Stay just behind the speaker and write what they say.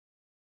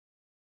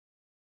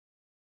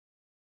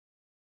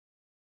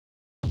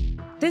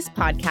This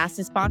podcast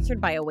is sponsored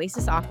by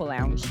Oasis Aqua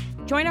Lounge.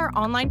 Join our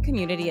online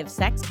community of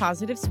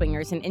sex-positive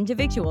swingers and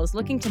individuals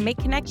looking to make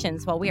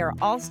connections while we are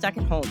all stuck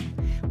at home.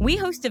 We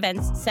host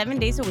events 7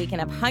 days a week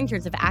and have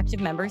hundreds of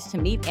active members to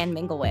meet and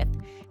mingle with.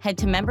 Head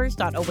to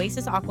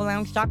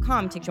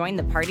members.oasisaqualounge.com to join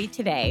the party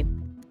today.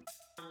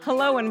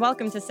 Hello and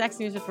welcome to Sex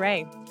News with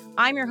Ray.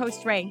 I'm your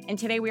host, Ray, and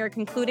today we are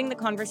concluding the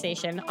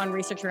conversation on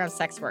research around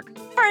sex work.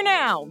 For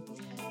now!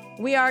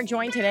 We are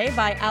joined today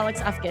by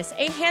Alex Ufkes,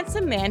 a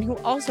handsome man who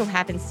also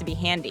happens to be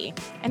handy.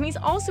 And he's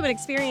also an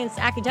experienced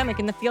academic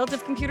in the field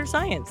of computer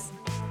science.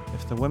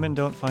 If the women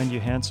don't find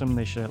you handsome,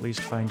 they should at least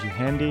find you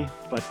handy,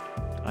 but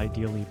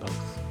ideally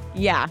both.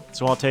 Yeah.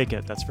 So I'll take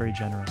it. That's very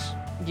generous.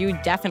 You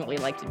definitely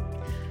liked it.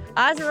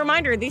 As a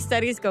reminder, these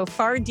studies go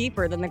far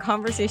deeper than the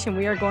conversation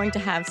we are going to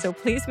have, so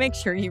please make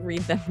sure you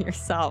read them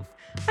yourself.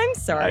 I'm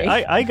sorry.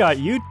 I got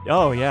you.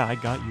 Oh, yeah, I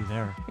got you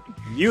there.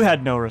 You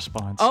had no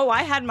response. Oh,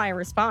 I had my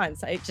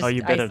response.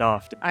 You bit it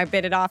off. I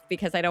bit it off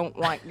because I don't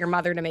want your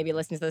mother to maybe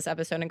listen to this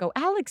episode and go,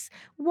 Alex,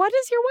 what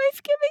is your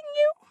wife giving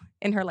you?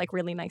 In her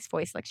really nice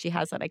voice, like she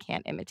has that I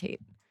can't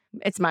imitate.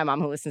 It's my mom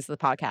who listens to the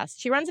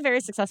podcast. She runs a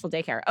very successful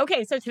daycare.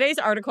 Okay, so today's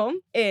article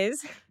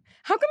is,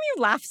 how come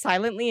you laugh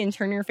silently and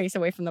turn your face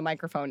away from the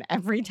microphone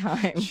every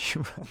time? She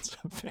runs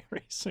a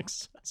very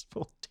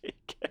successful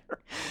daycare.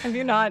 Have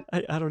you not?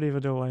 I don't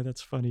even know why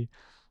that's funny.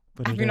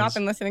 But have you not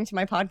been listening to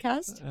my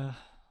podcast?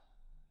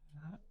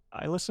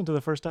 I listened to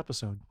the first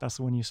episode. That's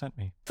the one you sent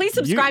me. Please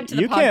subscribe to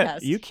the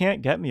podcast. You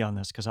can't get me on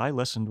this because I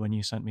listened when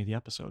you sent me the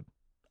episode.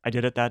 I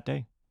did it that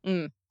day.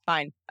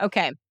 Fine.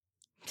 Okay.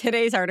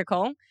 Today's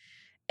article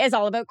is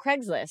all about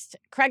Craigslist.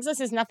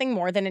 Craigslist is nothing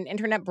more than an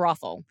internet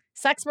brothel.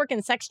 Sex work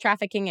and sex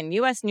trafficking in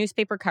U.S.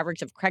 newspaper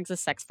coverage of Craigslist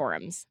sex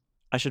forums.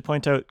 I should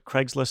point out,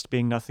 Craigslist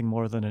being nothing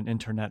more than an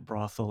internet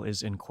brothel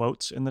is in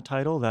quotes in the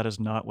title. That is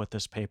not what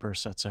this paper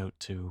sets out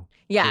to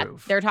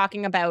prove. They're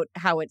talking about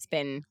how it's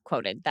been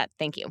quoted.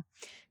 Thank you.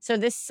 So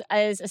this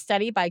is a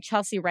study by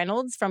Chelsea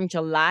Reynolds from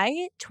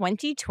July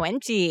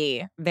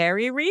 2020.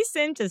 Very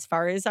recent as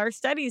far as our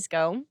studies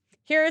go.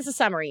 Here is a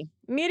summary.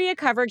 Media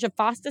coverage of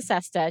Fosta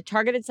Sesta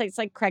targeted sites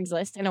like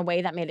Craigslist in a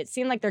way that made it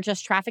seem like they're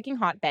just trafficking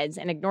hotbeds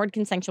and ignored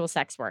consensual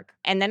sex work.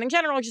 And then in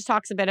general, just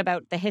talks a bit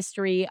about the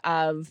history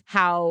of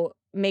how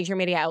major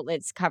media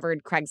outlets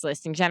covered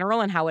Craigslist in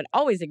general and how it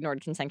always ignored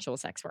consensual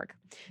sex work.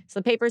 So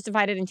the paper is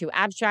divided into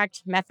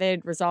abstract,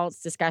 method, results,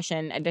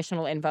 discussion,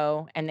 additional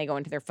info, and they go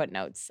into their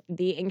footnotes.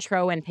 The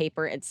intro and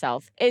paper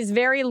itself is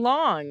very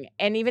long,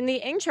 and even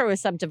the intro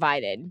is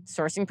subdivided.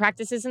 Sourcing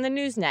practices in the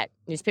Newsnet,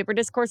 newspaper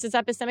discourses,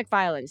 epistemic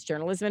violence,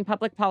 journalism and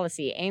public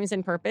policy, aims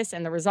and purpose,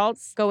 and the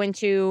results go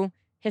into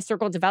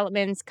historical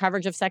developments,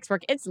 coverage of sex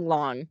work. It's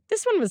long.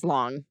 This one was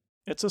long.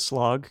 It's a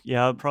slog.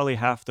 Yeah, probably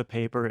half the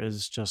paper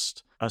is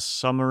just a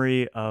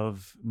summary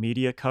of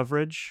media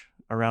coverage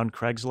around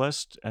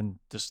Craigslist, and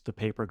the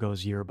paper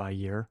goes year by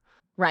year.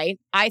 Right.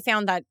 I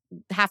found that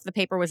half the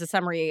paper was a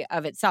summary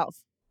of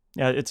itself.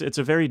 Yeah, it's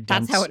a very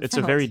dense. That's how it it's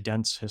felt. A very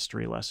dense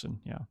history lesson.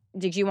 Yeah.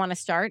 Did you want to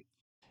start?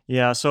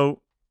 Yeah.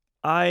 So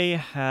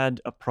I had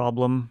a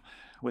problem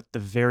with the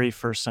very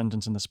first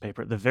sentence in this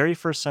paper. The very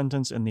first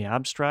sentence in the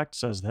abstract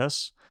says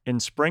this: in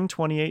spring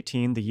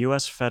 2018, the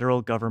U.S.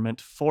 federal government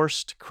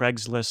forced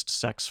Craigslist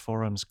sex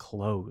forums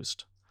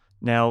closed.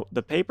 Now,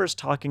 the paper's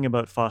talking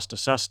about Fosta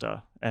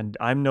Sesta, and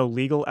I'm no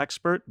legal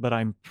expert, but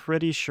I'm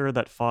pretty sure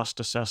that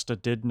Fosta Sesta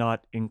did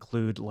not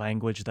include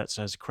language that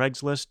says,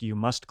 Craigslist, you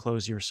must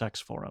close your sex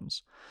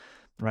forums.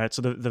 Right?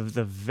 So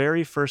the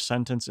very first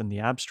sentence in the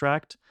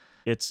abstract,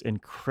 it's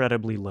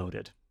incredibly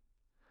loaded.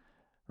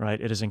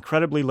 Right? It is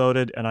incredibly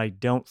loaded, and I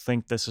don't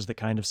think this is the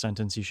kind of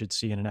sentence you should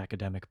see in an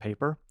academic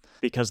paper,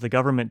 because the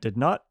government did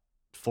not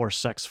force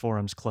sex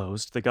forums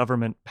closed. The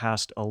government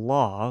passed a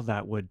law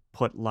that would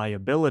put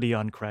liability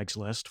on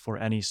Craigslist for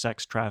any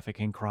sex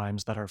trafficking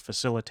crimes that are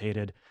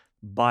facilitated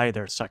by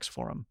their sex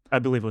forum. I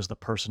believe it was the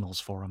Personals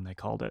Forum, they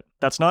called it.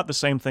 That's not the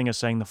same thing as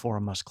saying the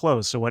forum must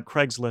close. So what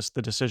Craigslist,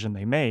 the decision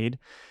they made,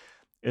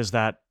 is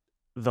that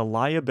the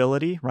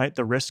liability, right,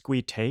 the risk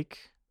we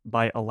take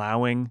by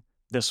allowing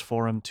this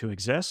forum to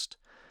exist,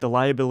 the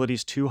liability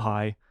is too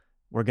high,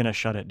 we're going to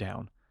shut it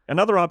down.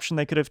 Another option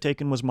they could have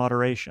taken was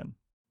moderation,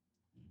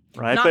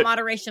 right? Not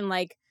moderation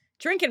like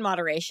drink in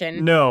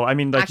moderation. No, I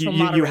mean, like you have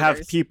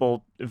moderators.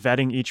 people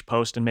vetting each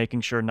post and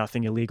making sure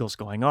nothing illegal is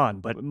going on,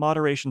 but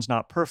moderation's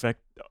not perfect.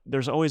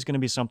 There's always going to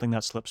be something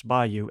that slips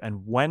by you,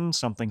 and when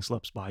something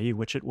slips by you,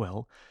 which it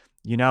will,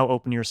 you now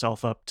open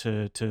yourself up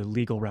to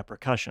legal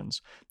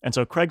repercussions. And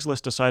so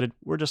Craigslist decided,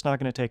 we're just not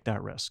going to take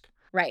that risk.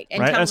 Right.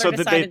 And right? Tumblr And so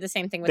decided the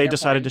same thing with they their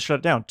decided porn. to shut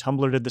it down.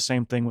 Tumblr did the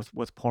same thing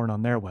with porn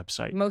on their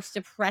website. Most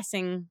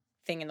depressing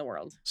thing in the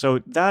world. So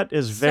that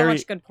is So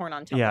much good porn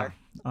on Tumblr. Yeah,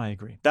 I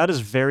agree. That is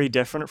very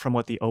different from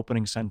what the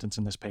opening sentence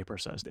in this paper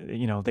says.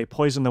 You know, they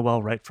poisoned the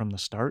well right from the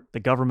start. The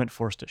government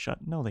forced it shut.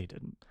 No, they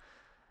didn't.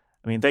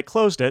 I mean, they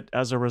closed it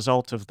as a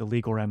result of the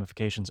legal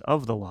ramifications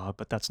of the law,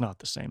 but that's not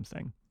the same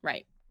thing.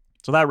 Right.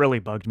 So that really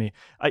bugged me.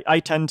 I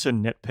tend to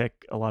nitpick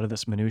a lot of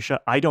this minutia.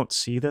 I don't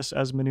see this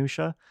as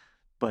minutia,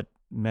 but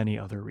many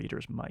other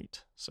readers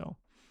might. So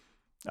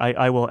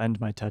I will end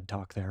my TED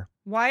Talk there.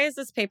 Why is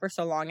this paper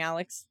so long,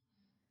 Alex?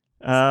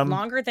 It's Um,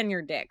 longer than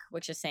your dick,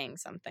 which is saying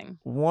something.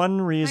 One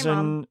Mom.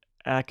 reason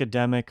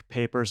academic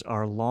papers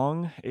are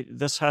long,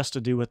 this has to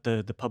do with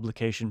the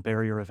publication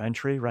barrier of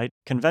entry, right?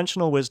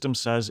 Conventional wisdom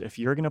says if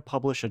you're going to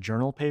publish a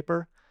journal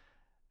paper,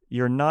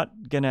 you're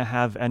not going to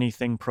have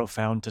anything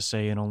profound to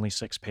say in only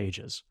 6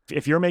 pages.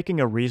 If you're making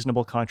a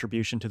reasonable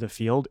contribution to the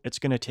field, it's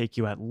going to take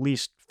you at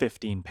least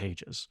 15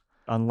 pages.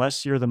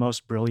 Unless you're the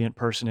most brilliant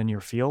person in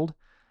your field,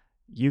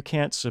 you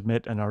can't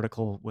submit an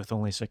article with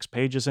only 6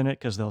 pages in it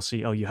because they'll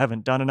see, oh, you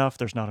haven't done enough,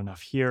 there's not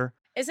enough here.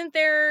 Isn't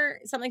there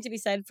something to be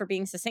said for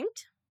being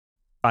succinct?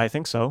 I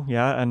think so,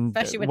 yeah. And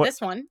Especially with this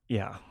one.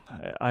 Yeah,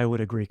 I would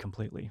agree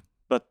completely.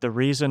 But the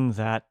reason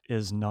that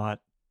is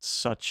not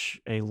such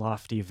a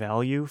lofty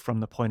value from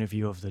the point of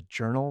view of the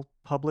journal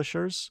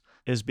publishers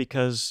is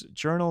because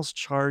journals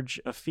charge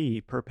a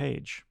fee per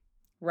page.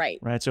 Right.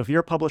 Right. So if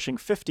you're publishing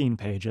 15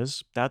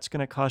 pages, that's going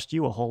to cost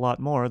you a whole lot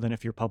more than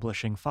if you're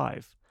publishing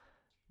 5,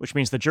 which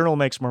means the journal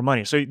makes more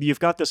money. So you've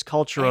got this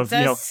culture It's of,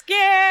 a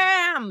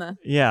scam.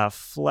 Yeah,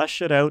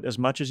 flesh it out as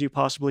much as you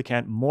possibly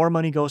can. More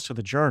money goes to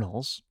the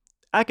journals.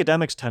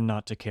 Academics tend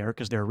not to care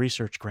because their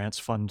research grants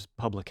fund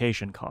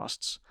publication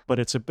costs, but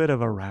it's a bit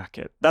of a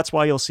racket. That's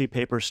why you'll see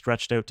papers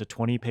stretched out to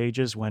 20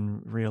 pages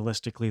when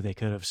realistically they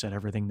could have said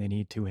everything they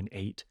need to in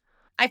 8.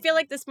 I feel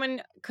like this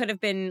one could have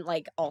been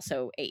like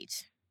also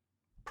 8.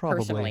 Probably.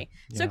 Personally.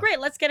 Yeah. So great,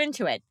 let's get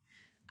into it.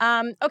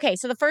 Okay,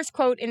 so the first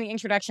quote in the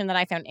introduction that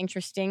I found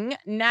interesting: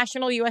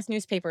 national U.S.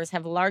 newspapers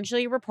have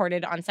largely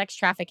reported on sex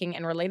trafficking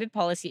and related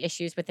policy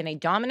issues within a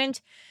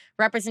dominant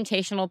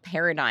representational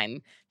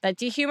paradigm that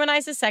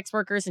dehumanizes sex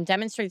workers and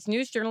demonstrates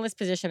news journalists'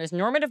 position as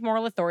normative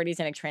moral authorities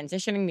in a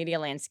transitioning media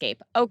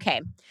landscape.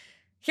 Okay,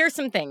 here's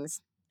some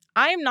things.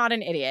 I am not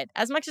an idiot.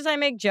 As much as I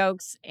make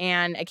jokes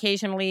and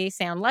occasionally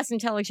sound less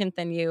intelligent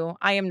than you,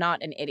 I am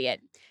not an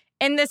idiot.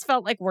 And this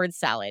felt like word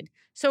salad.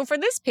 So for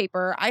this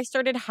paper, I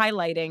started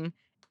highlighting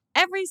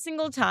every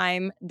single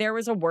time there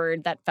was a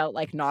word that felt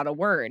like not a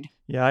word.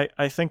 Yeah,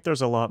 I think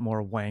there's a lot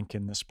more wank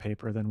in this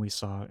paper than we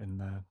saw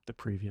in the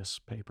previous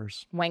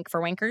papers. Wank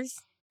for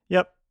wankers?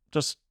 Yep,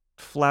 just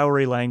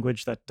flowery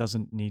language that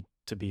doesn't need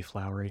to be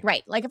flowery.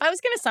 Right. Like if I was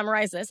going to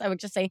summarize this, I would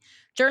just say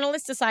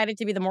journalists decided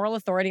to be the moral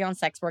authority on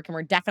sex work and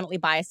were definitely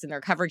biased in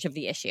their coverage of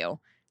the issue.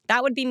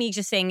 That would be me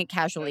just saying it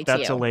casually to you.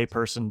 That's a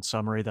layperson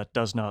summary that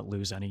doesn't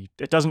lose any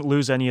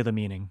of the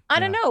meaning. I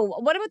don't know.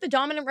 What about the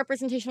dominant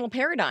representational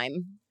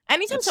paradigm?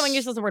 Anytime someone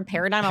uses the word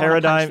paradigm, I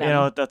want to punch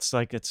them. That's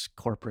like it's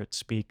corporate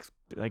speak,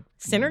 like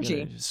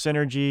synergy.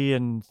 Synergy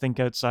and think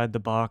outside the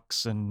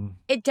box, and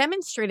it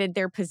demonstrated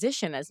their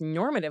position as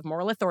normative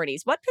moral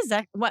authorities.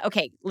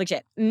 Okay,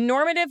 legit.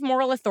 Normative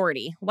moral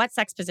authority. What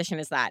sex position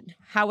is that?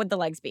 How would the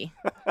legs be?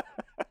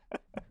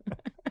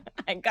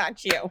 I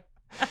got you.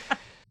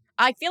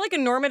 I feel like a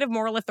normative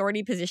moral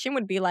authority position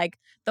would be like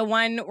the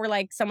one where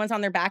like someone's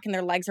on their back and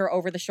their legs are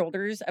over the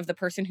shoulders of the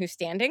person who's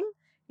standing.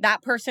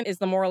 That person is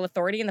the moral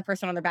authority and the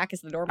person on their back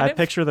is the normative. I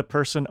picture the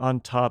person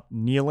on top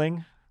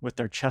kneeling with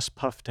their chest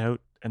puffed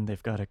out and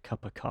they've got a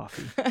cup of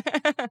coffee.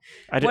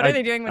 What are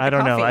they doing with the coffee?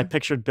 I don't know. I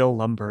pictured Bill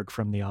Lumbergh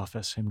from The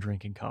Office, him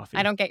drinking coffee.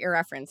 I don't get your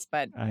reference,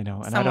 but I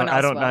know.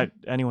 And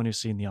anyone who's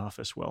seen The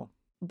Office will.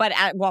 But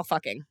while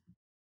fucking.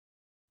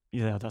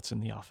 Yeah, that's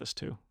in The Office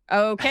too.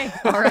 Okay.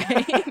 All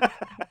right.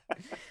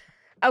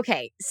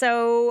 Okay,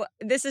 so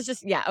this is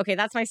just, okay,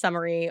 that's my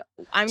summary.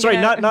 I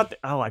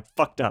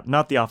fucked up.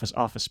 Not The Office,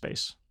 Office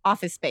Space.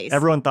 Office Space.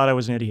 Everyone thought I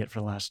was an idiot for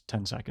the last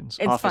 10 seconds.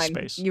 It's Office fine.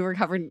 Space. You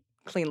recovered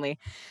cleanly.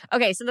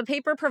 Okay, so the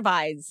paper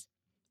provides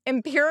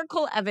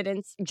empirical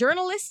evidence,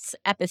 journalists'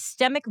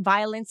 epistemic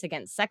violence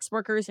against sex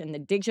workers in the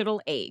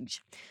digital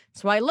age.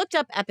 So I looked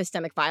up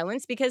epistemic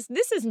violence because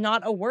this is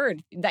not a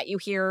word that you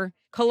hear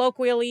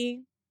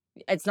colloquially.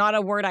 It's not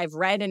a word I've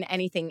read in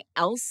anything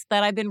else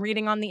that I've been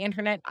reading on the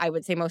internet. I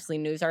would say mostly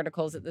news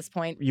articles at this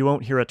point. You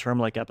won't hear a term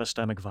like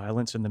epistemic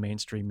violence in the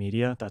mainstream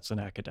media. That's an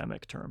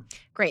academic term.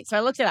 Great. So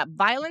I looked it up.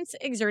 Violence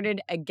exerted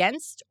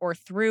against or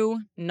through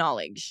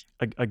knowledge.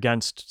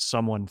 Against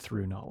someone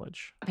through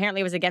knowledge.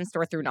 Apparently it was against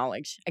or through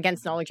knowledge.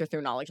 Against knowledge or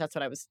through knowledge. That's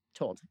what I was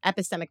told.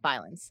 Epistemic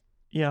violence.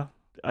 Yeah.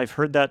 I've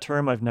heard that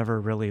term. I've never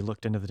really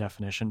looked into the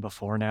definition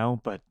before now,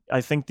 but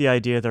I think the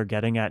idea they're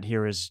getting at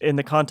here is in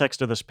the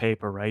context of this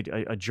paper, right?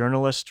 A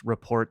journalist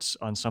reports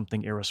on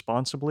something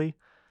irresponsibly,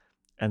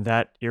 and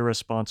that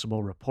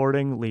irresponsible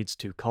reporting leads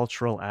to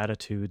cultural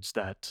attitudes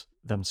that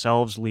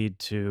themselves lead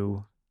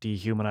to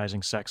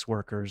dehumanizing sex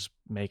workers,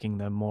 making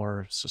them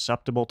more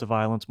susceptible to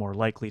violence, more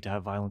likely to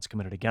have violence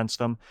committed against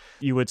them.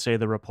 You would say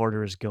the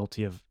reporter is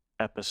guilty of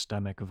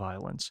epistemic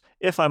violence,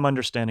 if I'm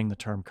understanding the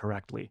term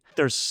correctly.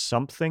 There's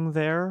something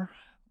there,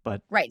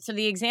 but... Right, so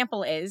the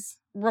example is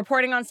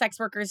reporting on sex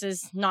workers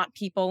as not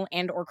people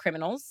and or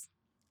criminals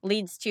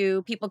leads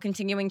to people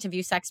continuing to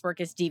view sex work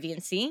as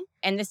deviancy,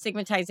 and this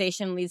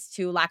stigmatization leads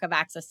to lack of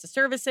access to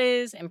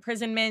services,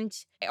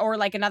 imprisonment, or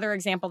like another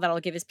example that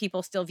I'll give is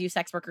people still view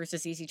sex workers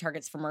as easy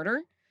targets for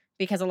murder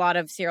because a lot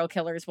of serial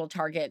killers will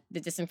target the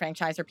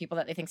disenfranchised or people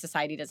that they think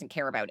society doesn't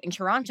care about. In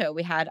Toronto,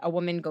 we had a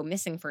woman go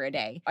missing for a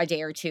day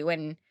or two.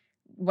 And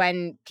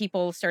when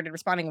people started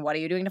responding, what are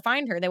you doing to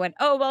find her? They went,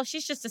 oh, well,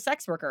 she's just a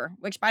sex worker,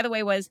 which, by the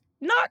way, was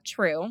not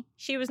true.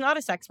 She was not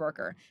a sex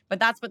worker. But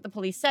that's what the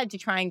police said to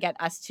try and get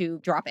us to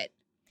drop it.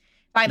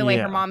 By the way,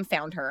 her mom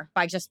found her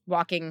by just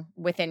walking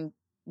within,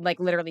 like,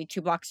 literally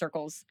 2 block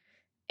circles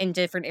in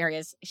different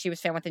areas. She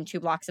was found within 2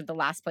 blocks of the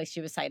last place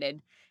she was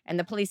sighted. And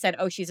the police said,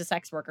 oh, she's a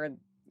sex worker.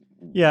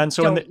 Yeah, and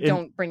so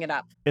don't bring it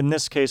up. In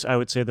this case, I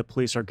would say the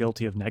police are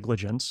guilty of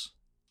negligence.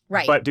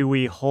 Right. But do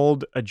we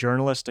hold a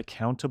journalist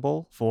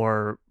accountable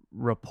for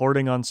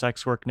reporting on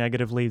sex work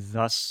negatively,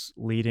 thus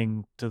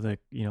leading to the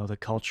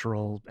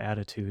cultural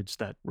attitudes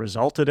that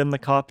resulted in the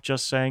cop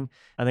just saying?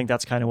 I think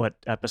that's kind of what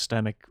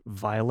epistemic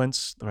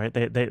violence, right?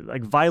 They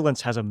like,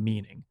 violence has a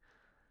meaning.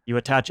 You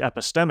attach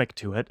epistemic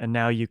to it, and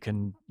now you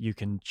can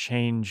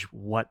change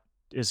what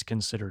is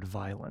considered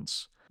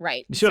violence.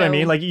 Right. You see what I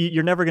mean? Like,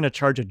 you're never going to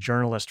charge a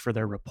journalist for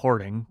their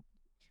reporting.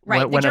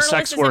 Right. When a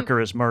sex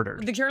worker is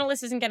murdered. The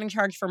journalist isn't getting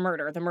charged for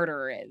murder. The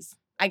murderer is.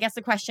 I guess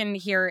the question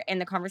here in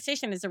the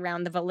conversation is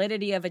around the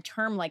validity of a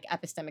term like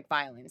epistemic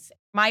violence.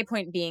 My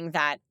point being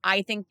that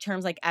I think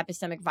terms like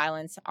epistemic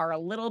violence are a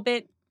little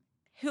bit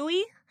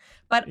hooey,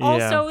 but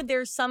also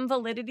there's some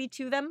validity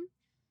to them.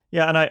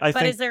 Yeah, and I think...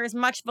 But is there as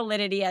much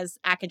validity as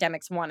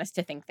academics want us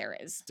to think there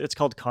is? It's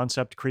called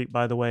concept creep,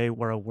 by the way,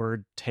 where a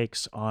word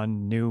takes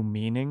on new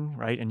meaning,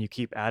 right? And you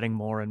keep adding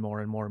more and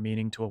more and more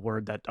meaning to a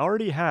word that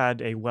already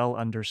had a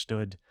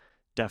well-understood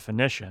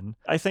definition.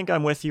 I think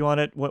I'm with you on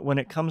it. When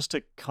it comes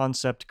to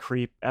concept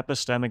creep,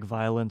 epistemic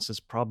violence is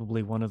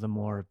probably one of the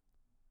more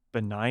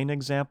benign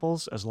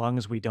examples, as long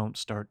as we don't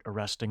start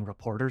arresting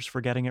reporters for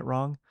getting it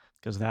wrong,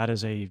 because that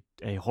is a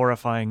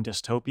horrifying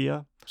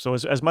dystopia. So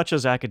as much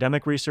as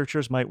academic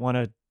researchers might want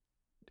to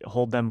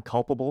hold them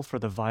culpable for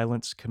the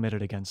violence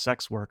committed against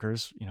sex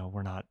workers,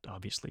 we're not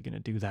obviously going to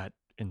do that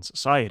in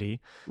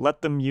society.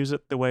 Let them use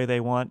it the way they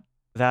want.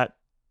 That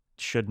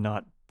should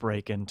not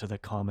break into the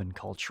common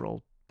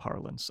cultural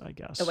parlance, I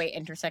guess. The way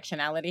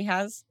intersectionality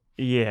has?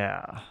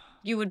 Yeah.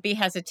 You would be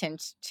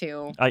hesitant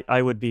to...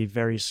 I would be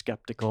very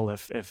skeptical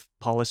if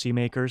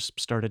policymakers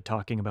started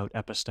talking about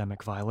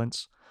epistemic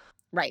violence.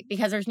 Right,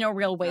 because there's no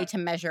real way to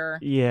measure.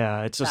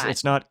 Yeah,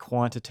 it's not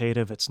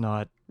quantitative. It's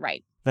not.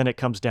 Right. Then it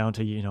comes down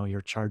to,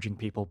 you're charging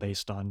people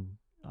based on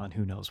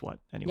who knows what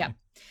anyway. Yeah.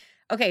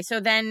 Okay, so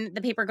then the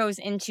paper goes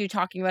into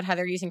talking about how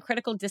they're using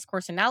critical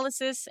discourse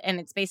analysis, and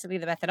it's basically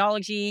the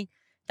methodology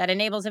that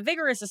enables a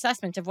vigorous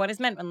assessment of what is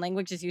meant when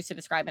language is used to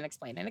describe and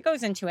explain. And it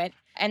goes into it.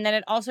 And then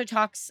it also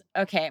talks,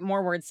 okay,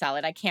 more word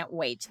salad. I can't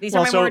wait. These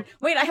are my word.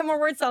 Wait, I have more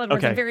word salad words.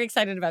 Okay. I'm very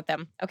excited about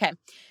them. Okay.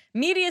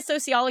 Media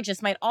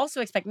sociologists might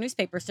also expect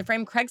newspapers to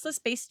frame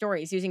Craigslist-based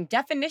stories using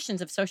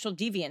definitions of social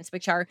deviance,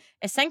 which are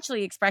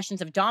essentially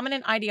expressions of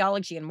dominant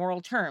ideology in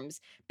moral terms,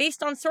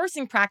 based on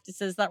sourcing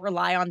practices that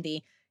rely on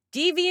the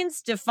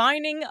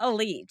deviance-defining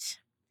elite.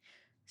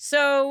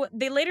 So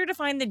they later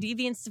defined the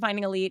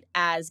deviance-defining elite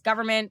as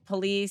government,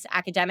 police,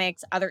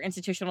 academics, other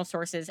institutional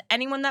sources,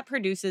 anyone that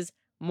produces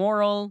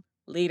moral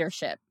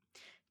leadership.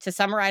 To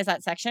summarize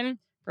that section,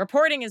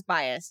 reporting is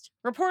biased.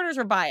 Reporters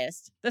are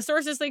biased. The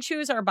sources they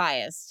choose are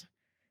biased.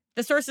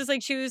 The sources they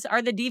choose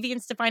are the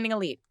deviance-defining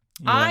elite.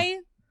 Yeah. I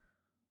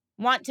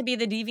want to be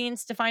the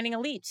deviance-defining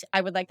elite. I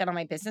would like that on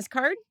my business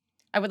card.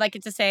 I would like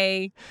it to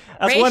say,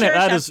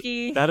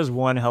 that is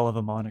one hell of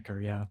a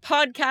moniker, yeah.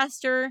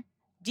 Podcaster,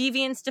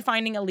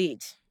 deviance-defining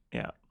elite.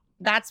 Yeah.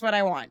 That's what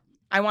I want.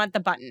 I want the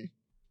button.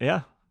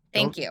 Yeah.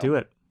 Thank you. Do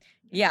it.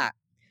 Yeah.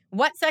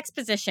 What sex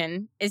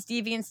position is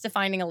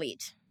deviance-defining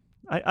elite?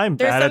 I'm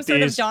bad at these.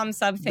 There's some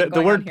sort of Dom sub thing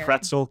the word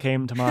pretzel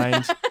came to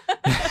mind.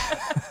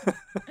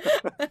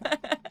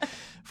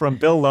 From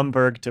Bill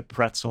Lumbergh to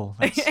pretzel.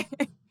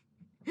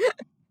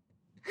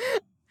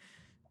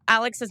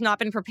 Alex has not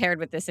been prepared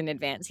with this in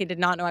advance. He did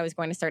not know I was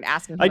going to start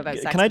asking him about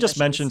sex Can I just positions.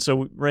 mention,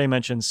 so Ray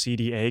mentioned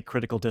CDA,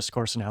 critical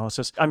discourse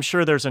analysis. I'm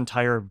sure there's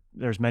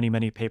many,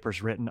 many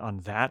papers written on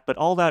that, but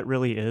all that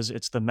really is,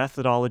 it's the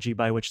methodology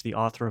by which the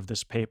author of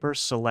this paper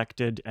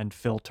selected and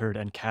filtered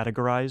and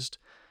categorized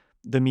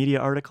the media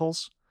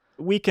articles.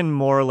 We can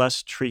more or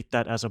less treat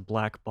that as a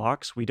black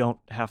box. We don't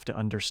have to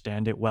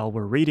understand it while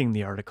we're reading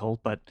the article,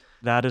 but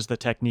that is the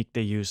technique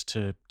they use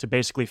to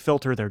basically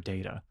filter their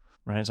data.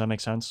 Right? Does that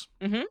make sense?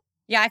 Mm-hmm.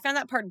 Yeah, I found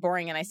that part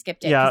boring and I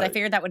skipped it because I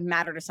figured that would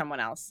matter to someone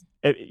else.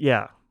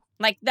 Yeah.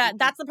 Like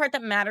that's the part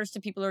that matters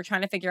to people who are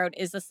trying to figure out,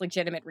 is this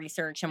legitimate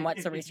research and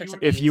what's the research?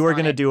 If you were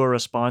going to do a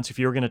response, if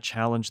you were going to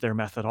challenge their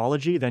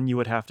methodology, then you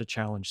would have to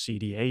challenge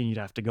CDA and you'd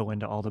have to go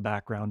into all the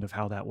background of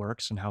how that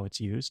works and how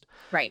it's used.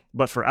 Right.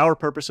 But for our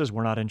purposes,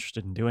 we're not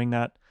interested in doing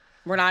that.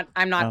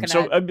 I'm not going to.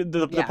 So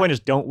the point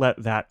is, don't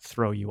let that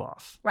throw you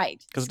off.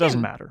 Right. Because it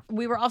doesn't matter.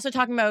 We were also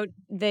talking about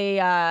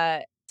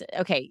the,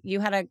 okay,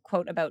 you had a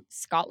quote about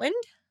Scotland.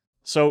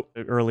 So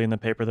early in the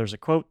paper, there's a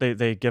quote.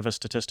 They give a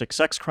statistic.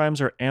 Sex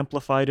crimes are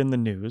amplified in the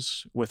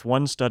news, with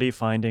one study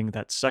finding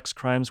that sex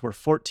crimes were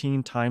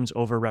 14 times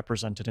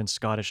overrepresented in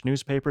Scottish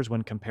newspapers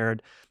when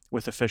compared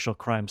with official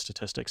crime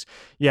statistics.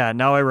 Yeah,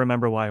 now I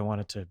remember why I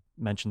wanted to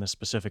mention this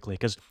specifically,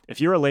 because if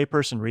you're a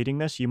layperson reading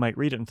this, you might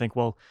read it and think,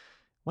 well,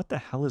 what the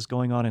hell is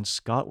going on in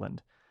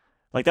Scotland?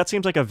 Like, that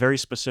seems like a very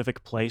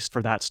specific place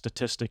for that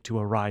statistic to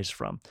arise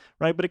from,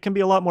 right? But it can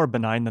be a lot more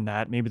benign than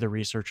that. Maybe the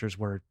researchers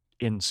were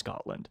in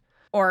Scotland.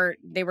 Or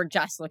they were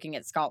just looking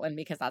at Scotland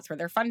because that's where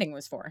their funding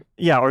was for.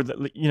 Yeah, or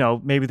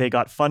maybe they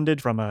got funded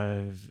from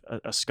a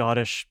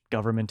Scottish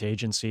government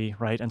agency,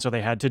 right? And so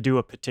they had to do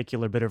a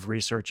particular bit of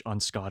research on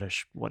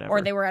Scottish whatever.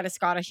 Or they were at a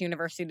Scottish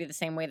university the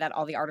same way that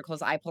all the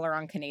articles I pull are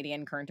on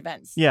Canadian current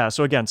events. Yeah,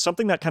 so again,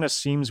 something that kind of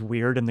seems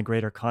weird in the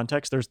greater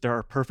context, there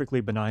are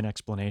perfectly benign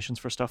explanations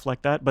for stuff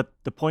like that. But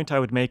the point I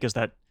would make is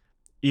that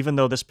even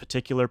though this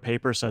particular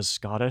paper says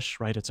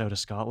Scottish, right, it's out of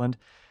Scotland,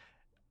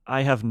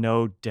 I have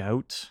no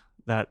doubt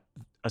that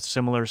a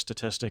similar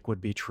statistic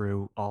would be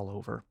true all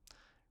over,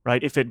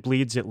 right? If it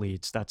bleeds, it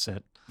leads. That's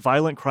it.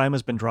 Violent crime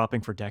has been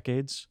dropping for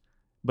decades,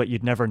 but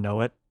you'd never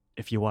know it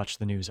if you watch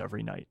the news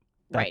every night.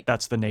 Right.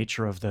 That's the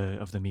nature of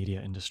the media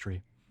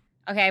industry.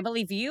 Okay, I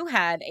believe you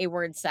had a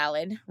word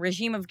salad,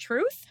 regime of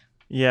truth.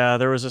 Yeah,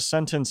 there was a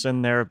sentence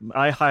in there.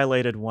 I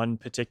highlighted one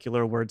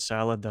particular word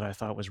salad that I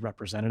thought was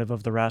representative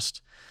of the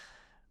rest.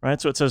 Right,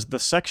 so it says the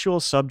sexual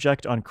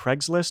subject on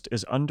Craigslist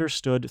is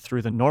understood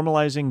through the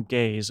normalizing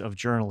gaze of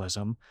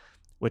journalism,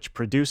 which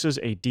produces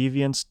a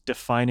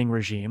deviance-defining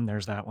regime.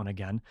 There's that one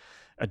again.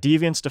 A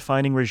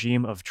deviance-defining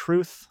regime of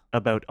truth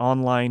about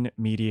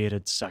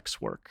online-mediated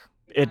sex work.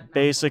 It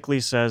basically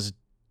says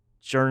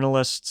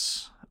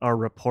journalists are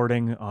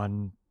reporting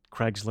on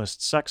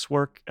Craigslist sex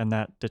work, and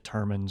that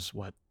determines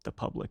what the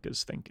public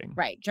is thinking.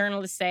 Right.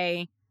 Journalists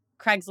say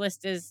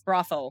Craigslist is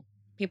brothel.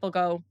 People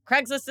go,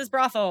 Craigslist is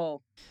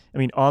brothel. I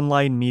mean,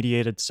 online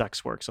mediated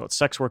sex work. So it's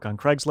sex work on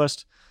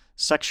Craigslist.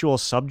 Sexual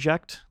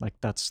subject, like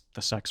that's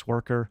the sex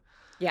worker.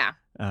 Yeah.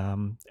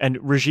 And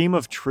regime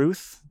of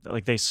truth,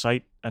 like they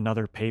cite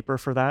another paper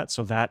for that.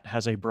 So that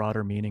has a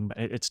broader meaning.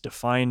 It's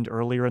defined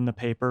earlier in the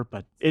paper,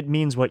 but it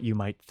means what you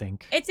might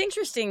think. It's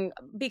interesting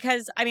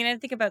because, I mean, I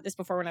didn't think about this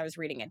before when I was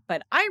reading it,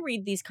 but I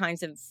read these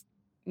kinds of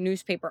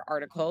newspaper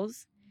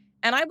articles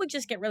and I would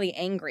just get really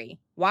angry.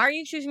 Why are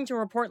you choosing to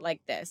report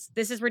like this?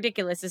 This is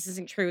ridiculous. This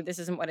isn't true. This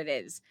isn't what it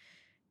is.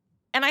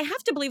 And I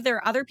have to believe there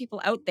are other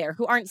people out there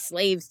who aren't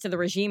slaves to the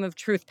regime of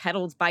truth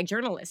peddled by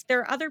journalists. There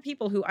are other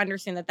people who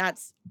understand that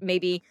that's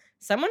maybe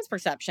someone's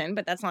perception,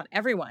 but that's not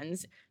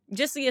everyone's.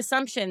 Just the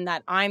assumption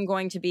that I'm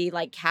going to be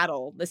like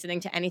cattle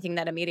listening to anything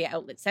that a media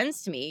outlet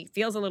sends to me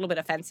feels a little bit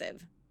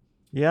offensive.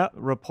 Yeah,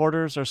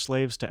 reporters are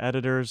slaves to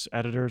editors.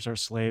 Editors are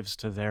slaves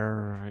to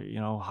their,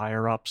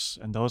 higher ups,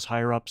 and those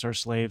higher ups are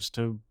slaves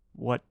to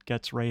what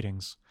gets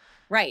ratings.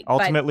 Right.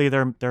 Ultimately,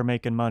 they're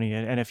making money,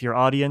 and if your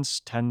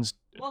audience tends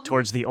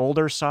towards the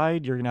older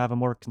side, you're going to have a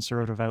more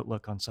conservative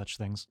outlook on such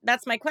things.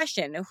 That's my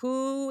question.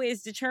 Who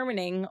is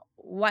determining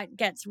what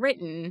gets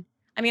written?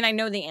 I mean, I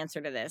know the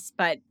answer to this,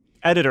 but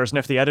editors, and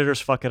if the editors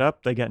fuck it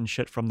up, they get in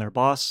shit from their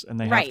boss, and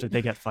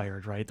they get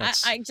fired. Right?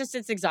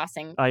 It's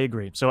exhausting. I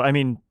agree. So I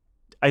mean,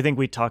 I think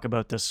we talk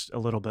about this a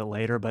little bit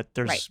later, but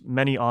there's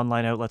many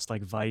online outlets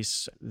like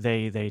Vice.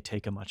 They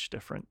take a much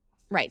different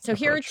right. So approach.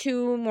 Here are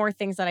two more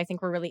things that I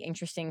think were really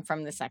interesting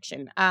from this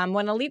section.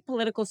 When elite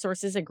political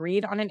sources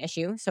agreed on an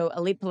issue, so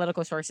elite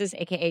political sources,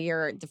 aka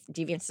your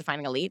deviance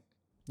defining elite.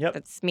 Yep.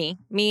 That's me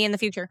in the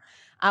future.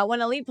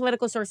 When elite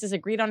political sources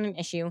agreed on an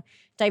issue,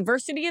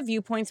 diversity of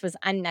viewpoints was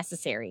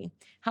unnecessary.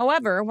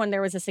 However, when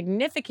there was a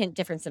significant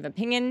difference of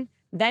opinion,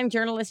 then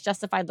journalists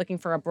justified looking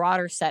for a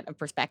broader set of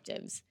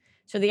perspectives.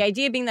 So the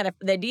idea being that if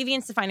the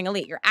deviance defining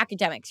elite, your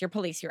academics, your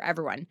police, your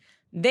everyone,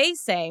 they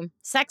say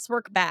sex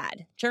work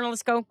bad.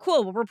 Journalists go,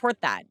 cool, we'll report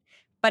that.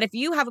 But if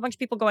you have a bunch of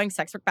people going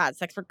sex work bad,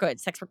 sex work good,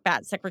 sex work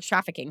bad, sex work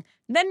trafficking,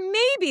 then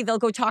maybe they'll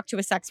go talk to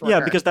a sex worker.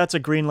 Yeah, because that's a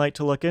green light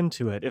to look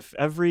into it. If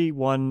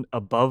everyone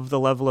above the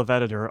level of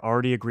editor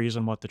already agrees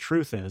on what the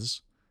truth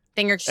is,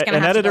 then you're just going to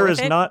have an to go editor with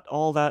is it? Not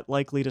all that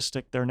likely to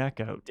stick their neck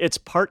out. It's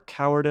part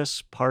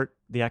cowardice, part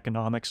the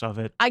economics of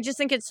it. I just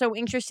think it's so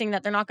interesting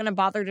that they're not going to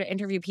bother to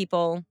interview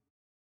people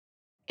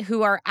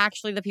who are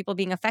actually the people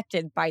being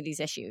affected by these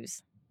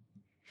issues.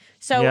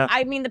 So, yeah.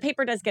 I mean, the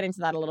paper does get into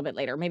that a little bit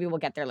later. Maybe we'll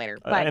get there later.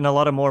 But and a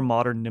lot of more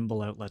modern,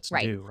 nimble outlets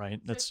do, right?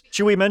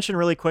 Should we mention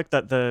really quick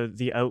that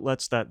the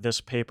outlets that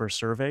this paper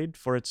surveyed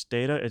for its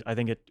data, I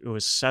think it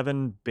was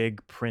 7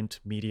 big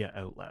print media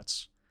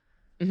outlets.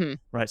 Mm-hmm.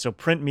 Right. So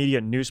print media,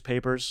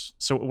 newspapers.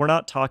 So we're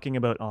not talking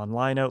about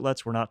online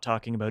outlets. We're not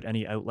talking about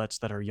any outlets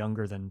that are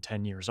younger than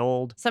 10 years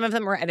old. Some of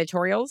them were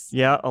editorials.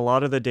 Yeah, a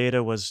lot of the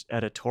data was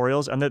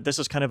editorials. And this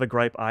is kind of a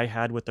gripe I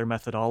had with their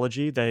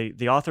methodology.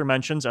 The author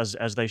mentions,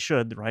 as they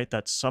should, right,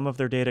 that some of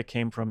their data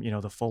came from,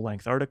 the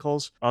full-length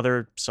articles.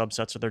 Other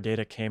subsets of their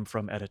data came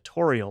from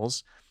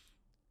editorials.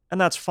 And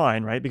that's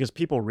fine, right? Because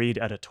people read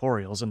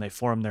editorials and they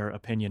form their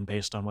opinion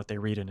based on what they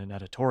read in an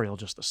editorial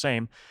just the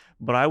same.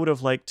 But I would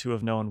have liked to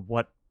have known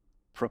what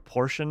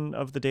proportion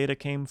of the data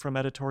came from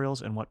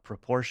editorials and what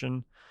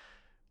proportion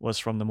was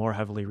from the more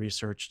heavily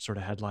researched sort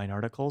of headline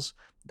articles.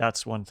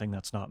 That's one thing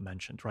that's not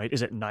mentioned, right?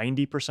 Is it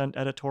 90%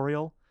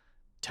 editorial,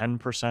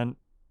 10%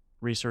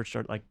 research?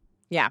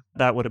 Yeah.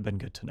 That would have been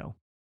good to know.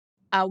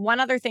 One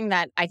other thing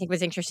that I think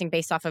was interesting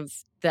based off of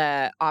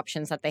the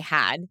options that they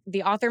had,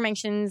 the author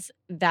mentions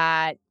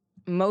that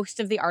most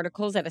of the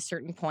articles at a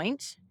certain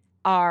point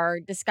are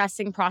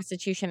discussing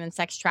prostitution and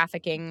sex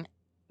trafficking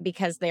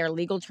because they are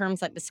legal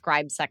terms that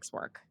describe sex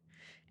work.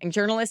 And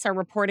journalists are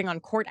reporting on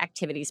court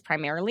activities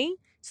primarily.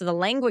 So the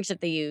language that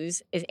they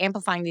use is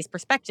amplifying these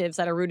perspectives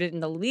that are rooted in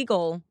the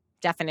legal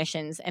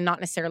definitions and not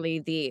necessarily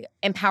the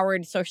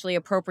empowered, socially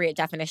appropriate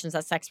definitions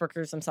that sex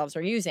workers themselves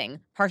are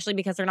using, partially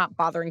because they're not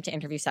bothering to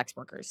interview sex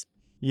workers.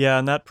 Yeah,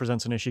 and that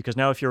presents an issue because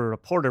now if you're a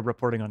reporter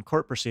reporting on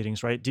court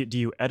proceedings, right, do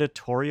you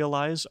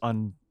editorialize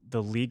on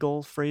the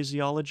legal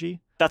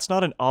phraseology? That's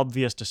not an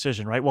obvious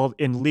decision, right? Well,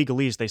 in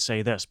legalese, they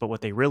say this, but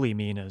what they really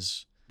mean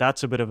is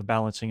that's a bit of a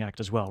balancing act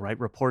as well, right?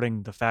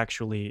 Reporting the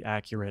factually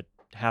accurate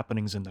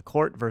happenings in the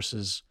court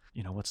versus,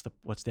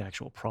 what's the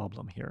actual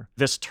problem here?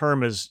 This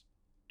term is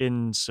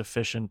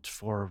insufficient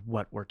for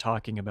what we're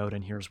talking about,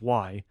 and here's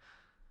why,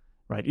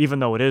 right? Even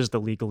though it is the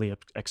legally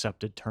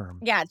accepted term.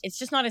 Yeah, it's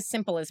just not as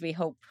simple as we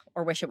hope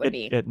or wish it would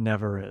be. It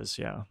never is,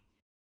 yeah.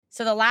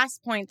 So the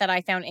last point that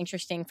I found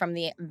interesting from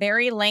the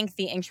very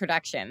lengthy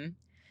introduction,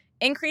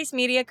 increased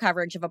media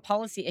coverage of a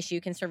policy issue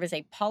can serve as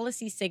a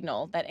policy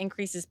signal that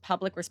increases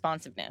public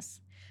responsiveness.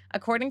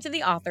 According to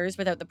the authors,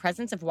 without the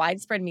presence of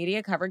widespread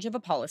media coverage of a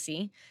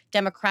policy,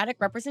 democratic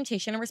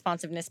representation and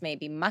responsiveness may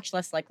be much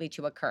less likely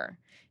to occur.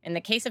 In the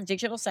case of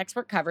digital sex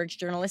work coverage,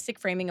 journalistic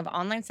framing of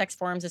online sex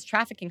forums as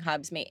trafficking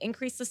hubs may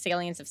increase the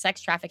salience of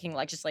sex trafficking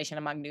legislation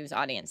among news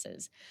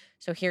audiences.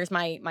 So here's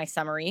my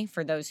summary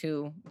for those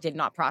who did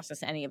not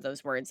process any of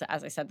those words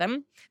as I said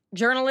them.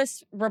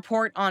 Journalists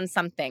report on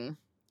something.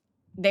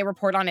 They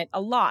report on it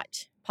a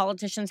lot.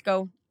 Politicians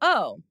go,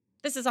 oh,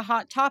 this is a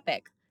hot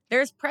topic.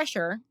 There's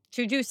pressure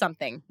to do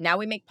something. Now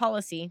we make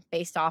policy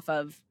based off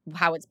of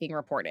how it's being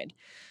reported.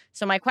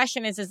 So my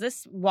question is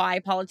this why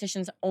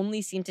politicians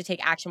only seem to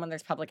take action when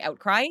there's public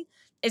outcry?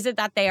 Is it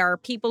that they are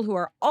people who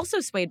are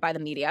also swayed by the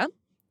media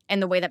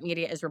and the way that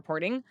media is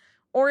reporting?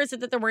 Or is it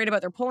that they're worried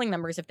about their polling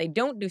numbers if they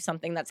don't do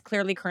something that's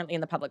clearly currently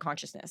in the public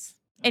consciousness?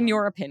 In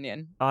your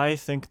opinion? I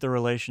think the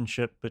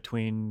relationship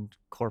between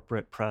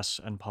corporate press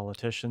and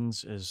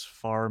politicians is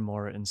far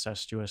more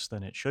incestuous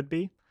than it should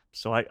be.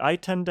 So I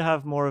tend to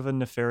have more of a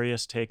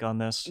nefarious take on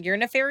this. You're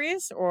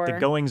nefarious, or? The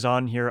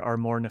goings-on here are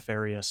more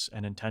nefarious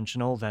and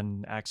intentional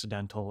than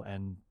accidental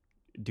and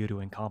due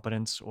to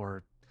incompetence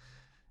or,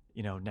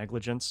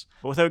 negligence.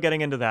 But without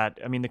getting into that,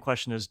 I mean, the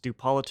question is, do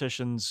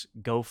politicians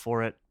go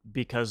for it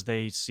because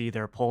they see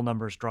their poll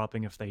numbers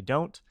dropping if they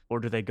don't?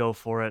 Or do they go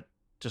for it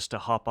just to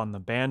hop on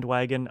the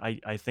bandwagon?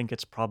 I think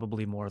it's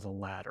probably more the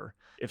latter.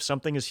 If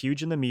something is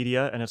huge in the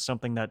media and it's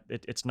something that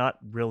it's not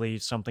really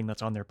something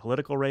that's on their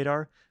political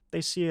radar, they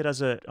see it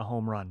as a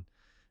home run,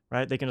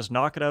 right? They can just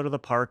knock it out of the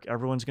park.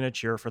 Everyone's going to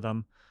cheer for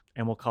them,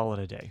 and we'll call it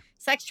a day.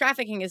 Sex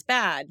trafficking is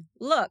bad.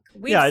 Look,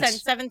 we've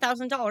sent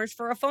 $7,000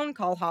 for a phone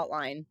call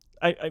hotline.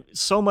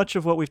 So much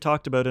of what we've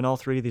talked about in all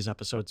three of these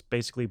episodes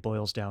basically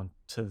boils down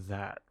to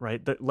that,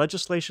 right? The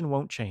legislation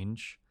won't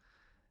change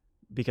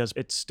because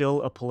it's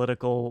still a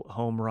political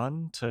home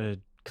run to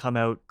come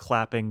out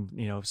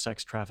clapping,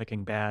 sex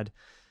trafficking bad.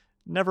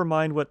 Never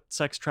mind what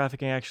sex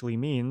trafficking actually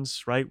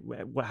means, right?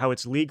 How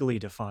it's legally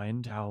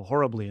defined, how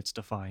horribly it's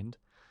defined.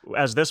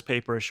 As this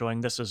paper is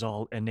showing, this is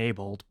all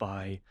enabled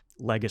by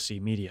legacy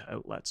media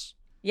outlets.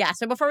 Yeah,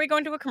 so before we go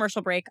into a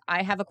commercial break,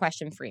 I have a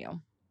question for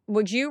you.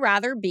 Would you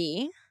rather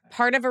be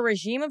part of a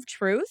regime of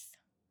truth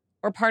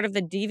or part of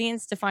the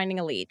deviance-defining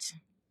elite?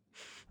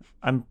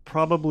 I'm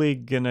probably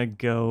gonna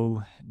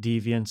go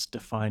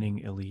deviance-defining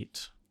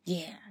elite.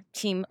 Yeah,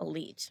 team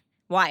elite.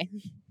 Why?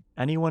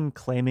 Anyone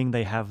claiming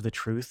they have the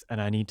truth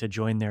and I need to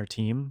join their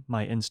team,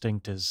 my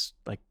instinct is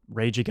like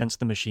Rage Against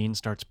the Machine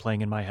starts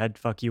playing in my head.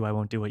 Fuck you, I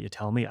won't do what you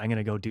tell me. I'm going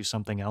to go do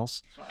something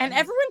else. And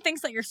everyone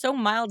thinks that you're so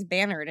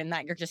mild-mannered and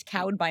that you're just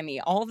cowed by me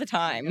all the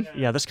time.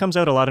 Yeah, this comes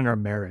out a lot in our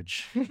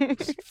marriage.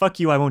 Fuck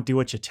you, I won't do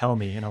what you tell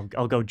me, and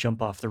I'll go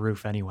jump off the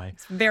roof anyway.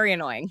 It's very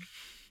annoying.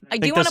 I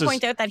do want to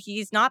point out that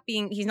he's not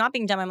being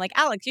dumb. I'm like,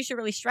 Alex, you should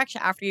really stretch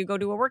after you go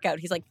do a workout.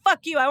 He's like, fuck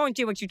you, I won't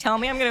do what you tell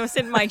me. I'm going to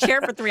sit in my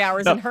chair for 3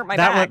 hours and hurt my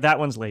back. That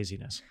one's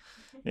laziness.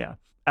 Yeah.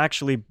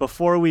 Actually,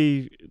 before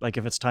we,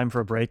 if it's time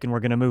for a break and we're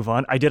going to move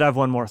on, I did have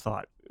one more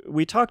thought.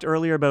 We talked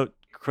earlier about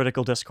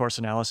critical discourse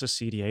analysis,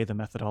 CDA, the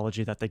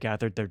methodology that they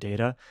gathered their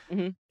data.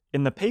 Mm-hmm.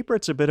 In the paper,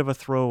 it's a bit of a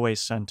throwaway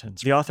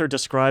sentence. The author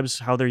describes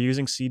how they're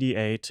using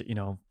CDA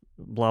to,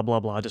 blah, blah,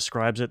 blah,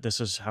 describes it.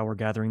 This is how we're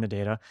gathering the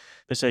data.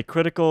 They say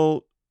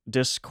critical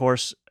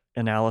discourse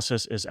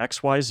analysis is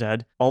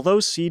XYZ. Although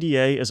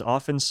CDA is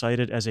often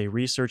cited as a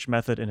research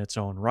method in its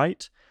own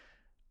right,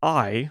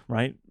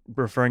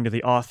 referring to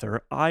the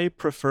author, I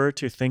prefer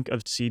to think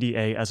of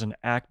CDA as an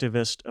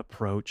activist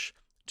approach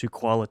to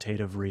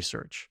qualitative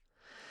research.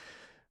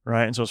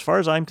 right? And so as far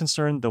as I'm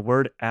concerned, the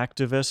word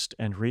activist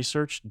and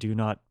research do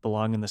not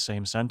belong in the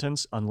same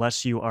sentence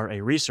unless you are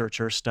a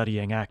researcher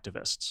studying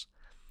activists,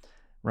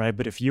 right?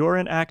 But if you're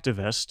an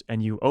activist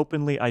and you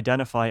openly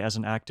identify as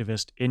an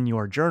activist in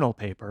your journal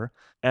paper,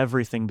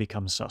 everything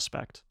becomes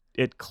suspect.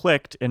 It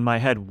clicked in my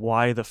head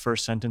why the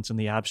first sentence in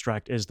the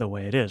abstract is the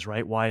way it is,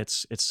 right? Why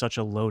it's such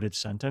a loaded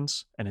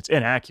sentence, and it's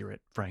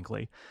inaccurate,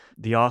 frankly.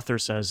 The author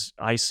says,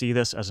 I see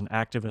this as an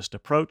activist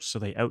approach, so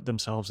they out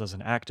themselves as an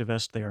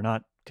activist. They are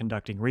not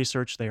conducting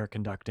research, they are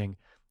conducting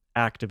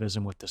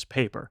activism with this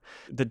paper.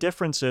 The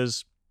difference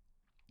is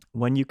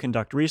when you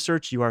conduct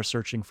research, you are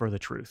searching for the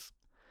truth.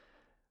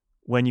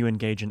 When you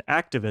engage in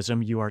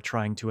activism, you are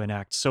trying to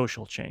enact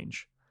social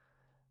change.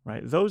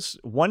 Right? Those,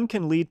 one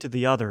can lead to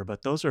the other,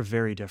 but those are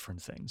very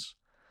different things.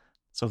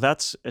 So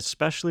that's,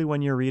 especially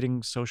when you're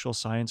reading social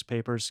science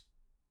papers,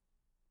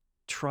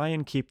 try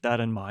and keep that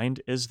in mind.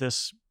 Is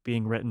this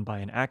being written by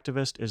an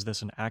activist? Is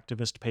this an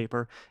activist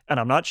paper? And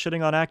I'm not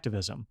shitting on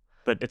activism,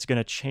 but it's going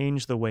to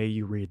change the way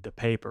you read the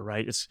paper,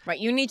 right? Right.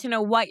 You need to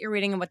know what you're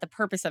reading and what the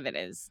purpose of it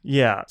is.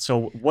 Yeah.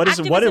 So what is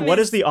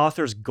the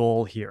author's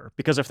goal here?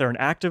 Because if they're an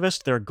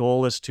activist, their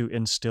goal is to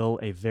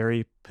instill a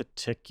very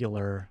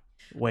particular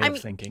way of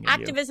thinking.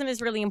 Activism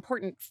is really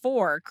important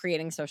for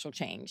creating social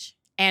change.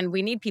 And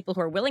we need people who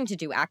are willing to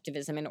do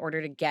activism in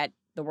order to get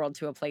the world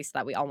to a place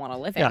that we all want to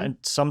live in. Yeah, and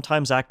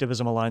sometimes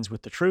activism aligns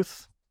with the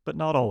truth, but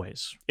not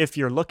always. If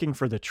you're looking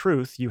for the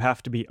truth, you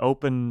have to be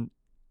open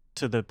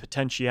to the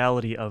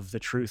potentiality of the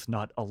truth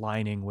not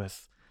aligning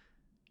with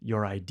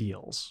your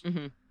ideals.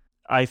 Mm-hmm.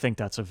 I think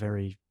that's a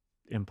very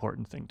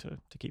important thing to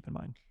keep in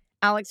mind.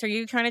 Alex, are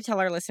you trying to tell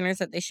our listeners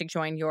that they should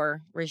join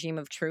your regime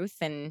of truth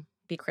and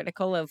be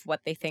critical of what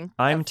they think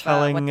I'm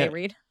telling what they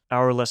read?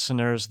 Our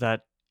listeners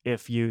that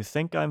if you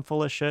think I'm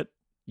full of shit,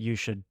 you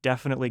should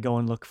definitely go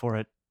and look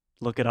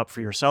it up for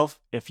yourself.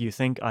 If you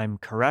think I'm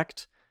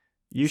correct,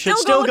 you should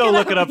still go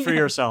look it up for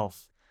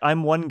yourself.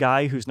 I'm one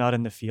guy who's not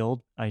in the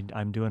field.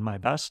 I'm doing my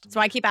best. So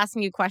I keep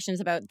asking you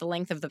questions about the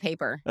length of the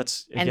paper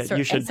and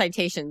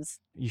citations.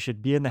 You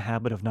should be in the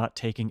habit of not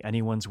taking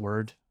anyone's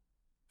word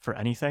for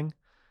anything,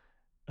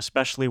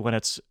 especially when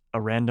it's a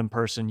random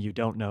person you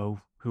don't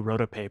know who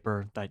wrote a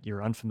paper that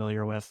you're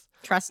unfamiliar with.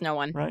 Trust no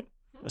one. Right?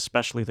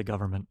 Especially the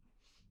government.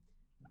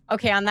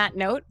 Okay, on that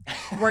note,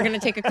 we're going to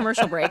take a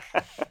commercial break.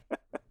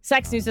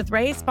 Sex News with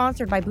Ray is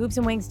sponsored by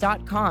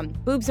boobsandwings.com.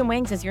 Boobs and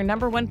Wings is your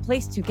 #1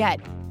 place to get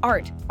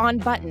art on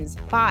buttons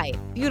by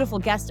beautiful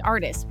guest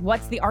artists.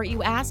 What's the art,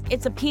 you ask?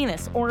 It's a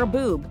penis or a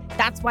boob.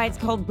 That's why it's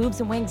called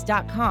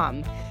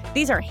boobsandwings.com.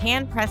 These are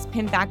hand-pressed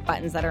pin-back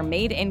buttons that are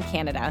made in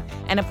Canada,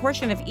 and a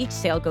portion of each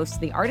sale goes to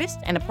the artist,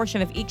 and a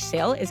portion of each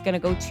sale is going to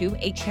go to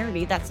a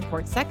charity that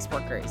supports sex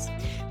workers.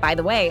 By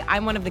the way,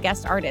 I'm one of the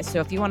guest artists,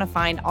 so if you want to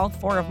find all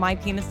 4 of my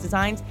penis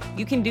designs,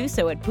 you can do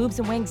so at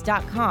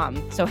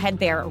boobsandwings.com. So head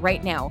there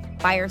right now.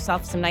 Buy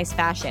yourself some nice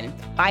fashion.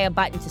 Buy a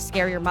button to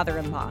scare your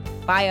mother-in-law.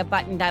 Buy a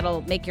button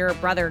that'll make your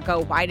brother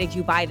go, why did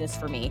you buy this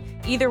for me?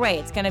 Either way,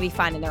 it's going to be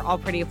fun, and they're all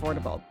pretty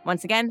affordable.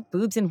 Once again,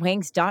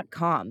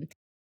 boobsandwings.com.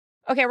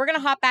 Okay, we're going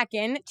to hop back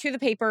in to the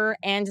paper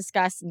and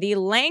discuss the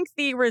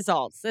lengthy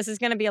results. This is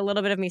going to be a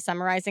little bit of me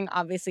summarizing.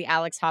 Obviously,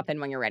 Alex, hop in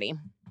when you're ready.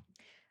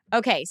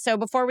 Okay, so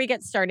before we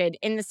get started,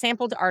 in the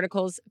sampled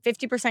articles,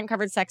 50%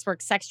 covered sex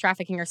work, sex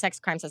trafficking, or sex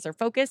crimes as their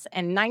focus,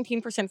 and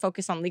 19%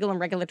 focus on legal and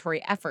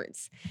regulatory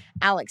efforts.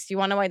 Alex, do you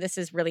want to know why this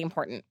is really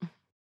important?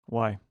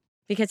 Why?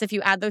 Because if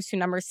you add those two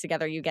numbers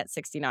together, you get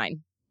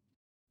 69.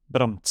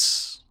 But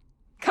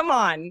Come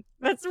on.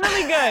 That's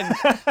really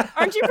good.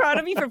 Aren't you proud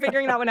of me for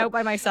figuring that one out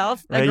by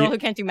myself? A girl who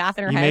can't do math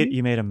in her head?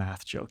 You made a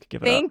math joke.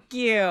 Give it up. Thank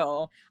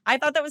you. I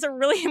thought that was a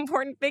really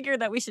important figure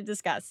that we should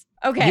discuss.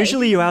 Okay.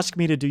 Usually you ask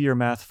me to do your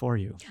math for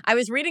you. I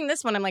was reading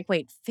this one. I'm like,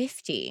 wait,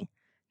 50,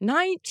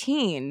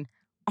 19.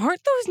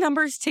 Aren't those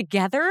numbers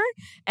together?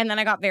 And then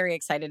I got very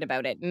excited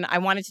about it. And I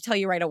wanted to tell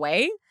you right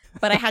away,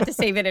 but I had to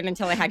save it in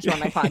until I had you on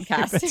my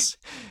podcast.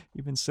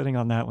 You've been sitting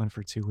on that one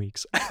for 2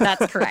 weeks.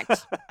 That's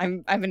correct.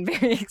 I've been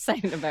very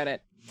excited about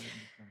it.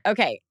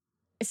 Okay.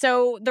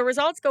 So the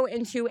results go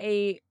into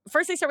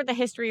first they start with the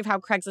history of how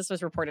Craigslist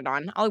was reported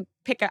on. I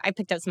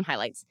picked out some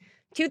highlights.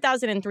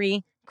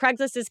 2003,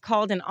 Craigslist is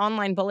called an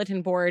online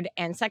bulletin board,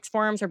 and sex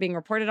forums are being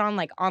reported on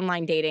like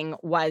online dating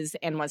was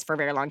for a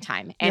very long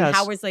time. And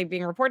How was they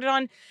being reported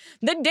on?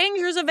 The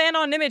dangers of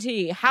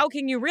anonymity. How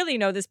can you really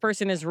know this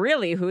person is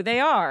really who they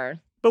are?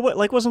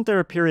 But wasn't there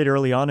a period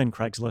early on in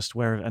Craigslist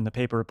where, and the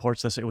paper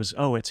reports this, it was,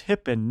 it's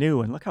hip and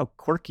new, and look how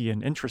quirky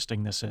and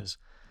interesting this is.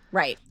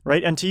 Right.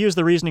 Right. And to use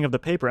the reasoning of the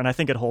paper, and I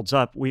think it holds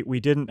up, we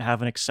didn't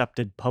have an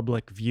accepted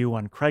public view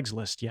on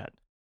Craigslist yet.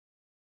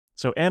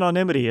 So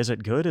anonymity, is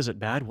it good? Is it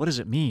bad? What does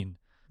it mean?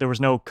 There was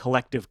no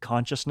collective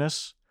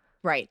consciousness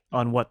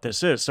on what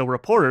this is. So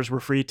reporters were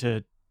free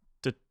to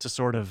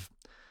sort of,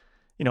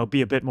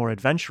 be a bit more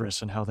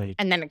adventurous in how they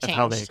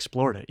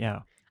explored it.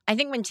 Yeah. I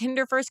think when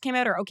Tinder first came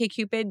out or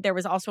OkCupid, there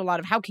was also a lot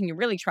of how can you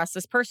really trust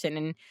this person?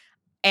 And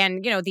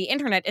And, the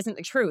internet isn't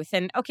the truth.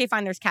 And okay,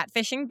 fine, there's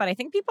catfishing, but I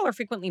think people are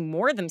frequently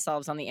more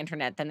themselves on the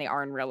internet than they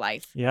are in real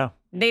life. Yeah.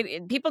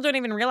 People don't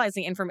even realize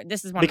the information.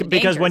 This is one of the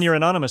Because when dangers. you're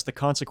anonymous, the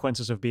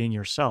consequences of being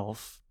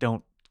yourself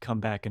don't come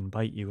back and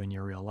bite you in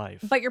your real life.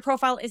 But your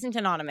profile isn't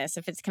anonymous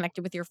if it's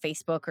connected with your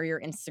Facebook or your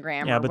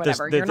Instagram Yeah, or but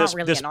whatever. You're not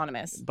really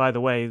anonymous. By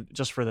the way,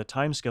 just for the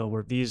timescale,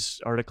 where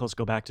these articles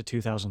go back to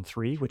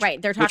 2003, which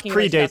Right, they're talking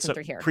which about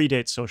 2003 here.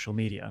 predates social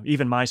media,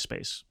 even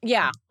MySpace.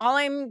 Yeah, all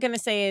I'm going to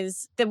say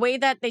is the way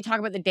that they talk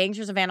about the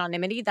dangers of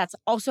anonymity, that's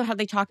also how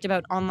they talked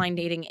about online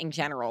dating in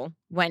general.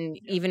 When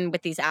even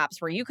with these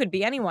apps where you could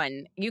be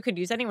anyone, you could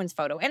use anyone's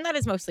photo, and that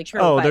is mostly true.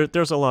 Oh,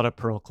 there's a lot of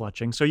pearl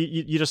clutching, so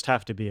you just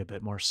have to be a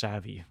bit more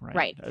savvy, right?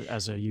 Right.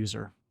 As a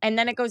user. And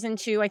then it goes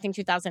into, I think,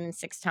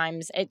 2006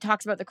 times. It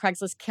talks about the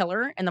Craigslist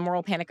killer and the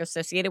moral panic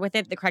associated with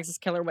it. The Craigslist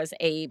killer was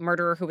a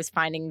murderer who was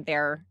finding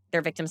their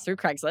victims through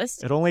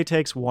Craigslist. It only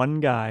takes one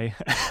guy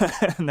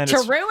and then to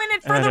ruin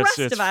it for the rest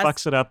of us.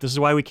 Fucks it up. This is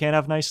why we can't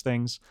have nice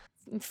things.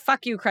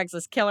 Fuck you,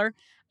 Craigslist killer.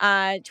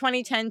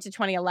 2010 to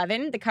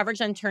 2011, the coverage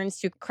then turns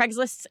to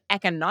Craigslist's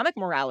economic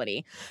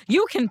morality.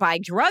 You can buy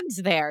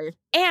drugs there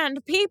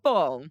and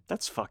people.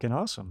 That's fucking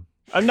awesome.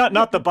 I'm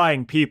not the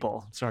buying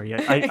people. Sorry,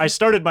 I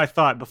started my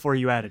thought before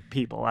you added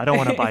people. I don't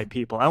want to buy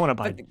people. I want to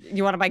buy.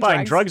 You want to buy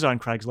buying drugs on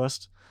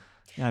Craigslist.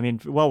 Yeah, I mean,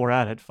 while we're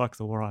at it, fuck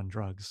the war on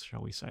drugs,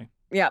 shall we say?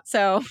 Yeah.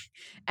 So,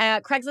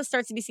 Craigslist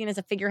starts to be seen as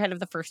a figurehead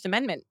of the First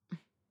Amendment,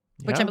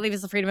 which I believe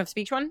is the freedom of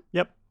speech one.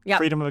 Yep.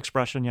 Freedom of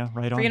expression. Yeah.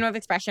 Right on. Freedom of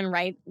expression.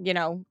 Right.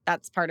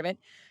 That's part of it.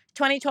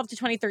 2012 to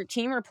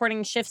 2013,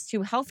 reporting shifts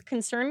to health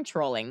concern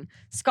trolling.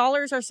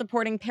 Scholars are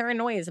supporting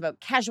paranoias about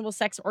casual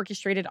sex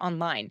orchestrated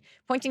online,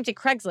 pointing to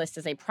Craigslist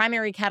as a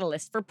primary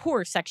catalyst for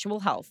poor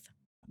sexual health.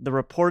 The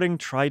reporting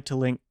tried to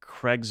link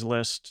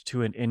Craigslist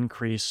to an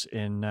increase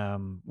in,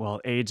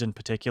 AIDS in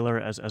particular,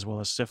 as well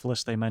as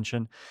syphilis, they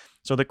mention.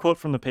 So the quote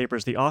from the paper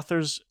is, the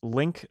authors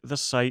link the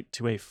site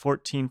to a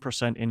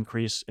 14%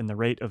 increase in the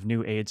rate of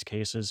new AIDS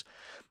cases,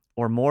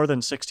 or more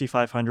than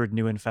 6,500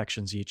 new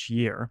infections each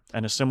year,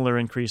 and a similar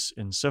increase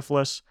in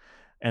syphilis.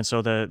 And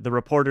so the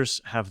reporters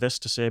have this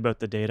to say about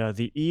the data.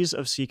 The ease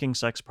of seeking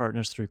sex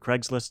partners through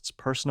Craigslist's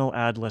personal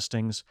ad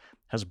listings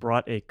has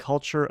brought a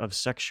culture of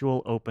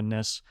sexual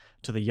openness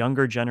to the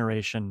younger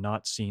generation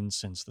not seen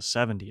since the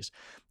 70s.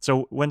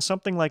 So when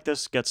something like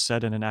this gets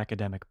said in an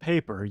academic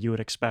paper, you would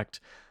expect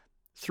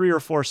 3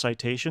 or 4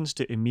 citations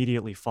to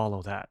immediately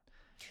follow that.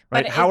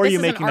 Right? How are you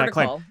making that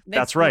claim?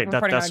 That's right.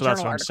 That's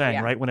what I'm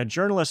saying, right? When a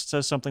journalist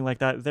says something like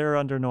that, they're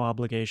under no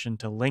obligation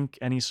to link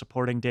any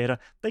supporting data.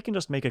 They can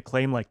just make a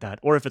claim like that.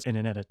 Or if it's in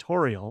an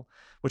editorial,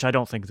 which I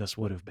don't think this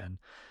would have been,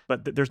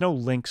 but there's no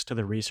links to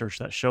the research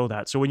that show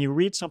that. So when you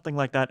read something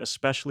like that,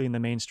 especially in the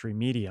mainstream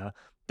media,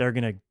 they're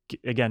going to,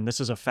 again, this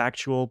is a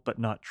factual but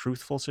not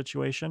truthful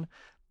situation.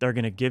 They're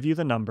going to give you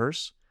the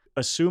numbers,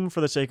 assume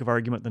for the sake of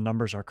argument the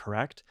numbers are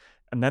correct,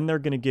 and then they're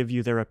going to give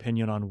you their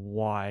opinion on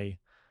why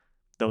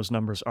those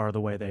numbers are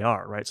the way they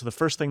are, right? So the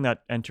first thing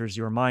that enters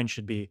your mind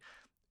should be,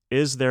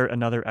 is there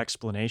another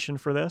explanation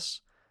for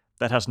this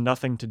that has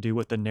nothing to do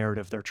with the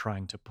narrative they're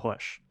trying to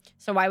push?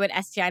 So why would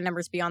STI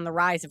numbers be on the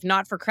rise if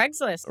not for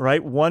Craigslist?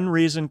 Right. One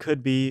reason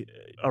could be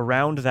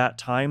around that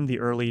time, the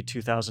early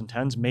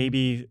 2010s,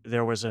 maybe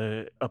there was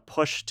a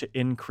push to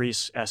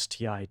increase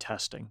STI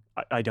testing.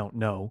 I don't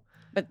know.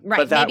 But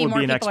that maybe would more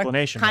be an people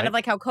explanation, are kind right? of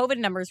like how COVID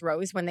numbers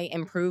rose when they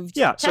improved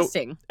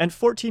testing. And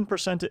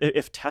 14%,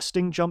 if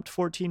testing jumped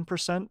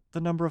 14%,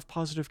 the number of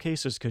positive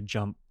cases could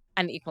jump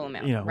an equal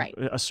amount, right?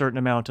 A certain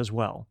amount as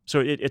well. So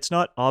it's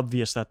not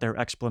obvious that their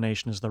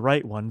explanation is the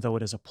right one, though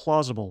it is a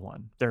plausible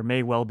one. There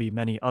may well be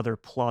many other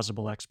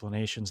plausible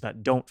explanations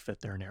that don't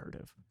fit their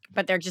narrative.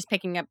 But they're just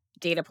picking up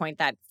data point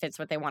that fits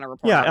what they want to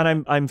report. Yeah, on.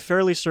 and I'm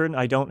fairly certain,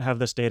 I don't have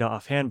this data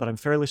offhand, but I'm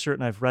fairly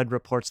certain I've read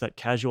reports that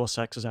casual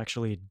sex is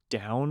actually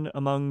down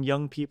among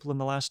young people in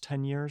the last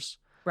 10 years.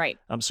 Right.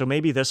 So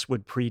maybe this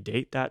would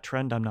predate that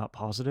trend. I'm not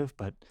positive,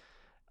 but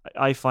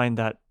I find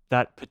that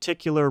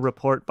particular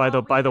report by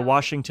the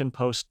Washington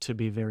Post to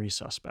be very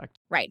suspect.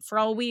 Right. For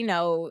all we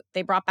know,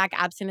 they brought back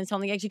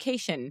abstinence-only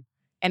education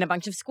in a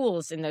bunch of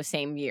schools in those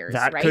same years.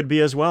 That right? could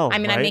be as well. I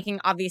mean, right? I'm making,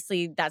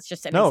 obviously, that's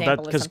just an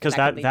example of something because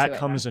that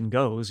comes it, and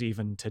goes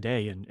even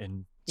today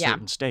in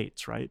certain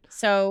states, right?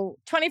 So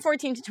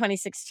 2014 to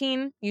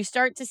 2016, you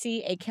start to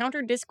see a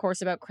counter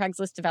discourse about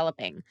Craigslist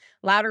developing.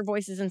 Louder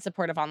voices in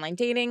support of online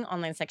dating,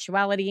 online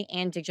sexuality,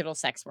 and digital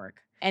sex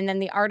work. And then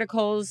the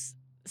articles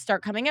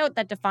start coming out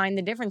that define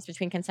the difference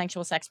between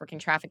consensual sex work and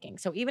trafficking.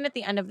 So even at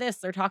the end of this,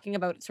 they're talking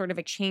about sort of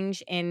a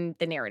change in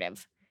the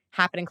narrative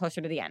happening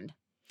closer to the end.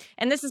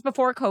 And this is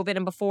before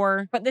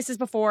COVID but this is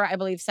before, I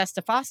believe,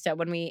 Sesta Fosta,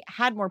 when we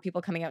had more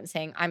people coming out and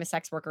saying, I'm a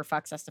sex worker,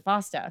 fuck Sesta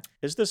Fosta.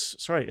 Is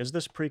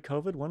this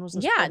pre-COVID? When was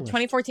this published?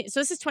 2014. So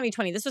this is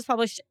 2020. This was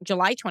published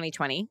July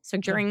 2020. So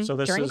during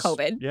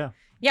COVID. Yeah.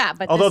 Yeah.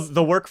 But although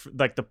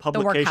the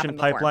publication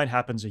pipeline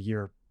happens a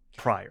year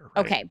prior.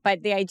 Right? Okay.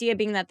 But the idea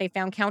being that they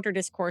found counter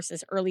discourse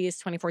as early as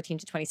 2014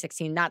 to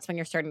 2016. That's when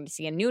you're starting to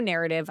see a new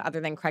narrative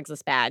other than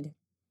Craigslist bad.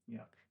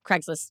 Yeah.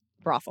 Craigslist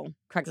brothel,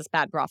 Craigslist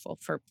bad brothel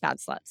for bad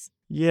sluts.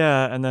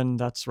 Yeah, and then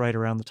that's right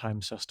around the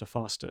time Sesta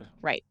Fosta.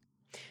 Right.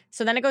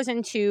 So then it goes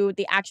into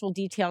the actual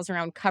details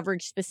around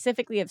coverage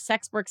specifically of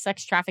sex work,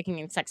 sex trafficking,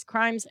 and sex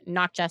crimes,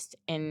 not just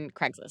in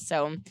Craigslist.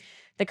 So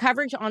the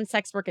coverage on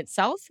sex work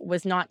itself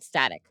was not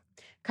static.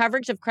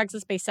 Coverage of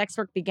Craigslist-based sex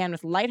work began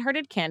with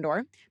lighthearted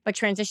candor, but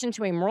transitioned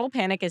to a moral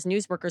panic as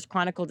news workers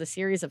chronicled a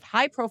series of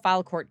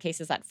high-profile court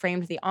cases that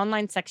framed the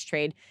online sex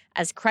trade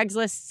as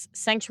Craigslist's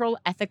central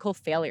ethical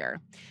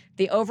failure.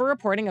 The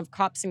over-reporting of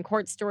cops and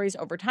court stories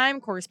over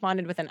time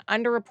corresponded with an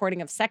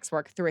under-reporting of sex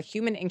work through a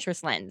human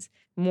interest lens.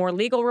 More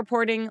legal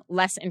reporting,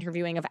 less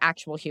interviewing of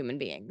actual human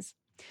beings.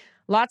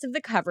 Lots of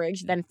the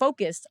coverage then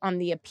focused on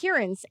the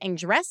appearance and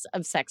dress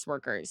of sex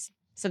workers.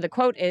 So the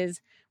quote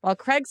is, while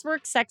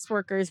Craigslist sex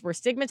workers were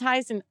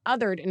stigmatized and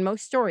othered in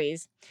most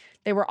stories,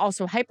 they were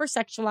also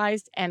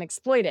hypersexualized and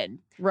exploited.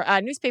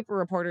 Newspaper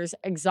reporters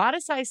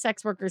exoticized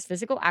sex workers'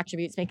 physical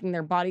attributes, making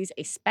their bodies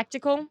a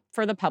spectacle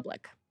for the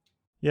public.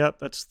 Yep,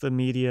 that's the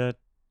media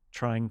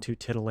trying to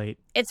titillate.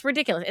 It's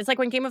ridiculous. It's like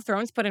when Game of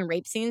Thrones put in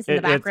rape scenes in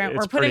the background,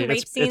 or put in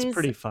rape scenes it's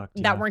pretty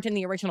fucked, that weren't in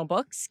the original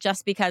books,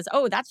 just because,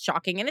 oh, that's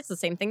shocking, and it's the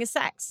same thing as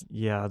sex.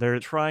 Yeah, they're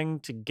trying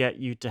to get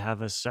you to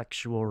have a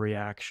sexual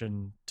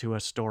reaction to a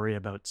story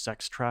about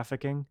sex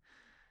trafficking.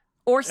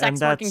 Or sex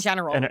work in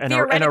general.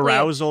 An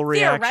arousal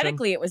reaction.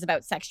 Theoretically, it was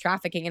about sex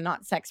trafficking and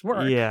not sex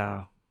work.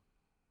 Yeah.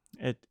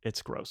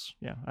 It's gross.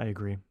 Yeah, I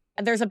agree.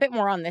 There's a bit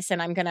more on this,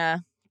 and I'm going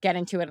to get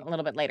into it a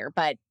little bit later,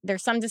 but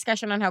there's some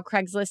discussion on how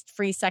Craigslist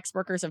frees sex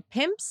workers of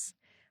pimps,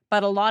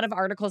 but a lot of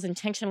articles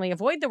intentionally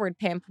avoid the word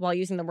pimp while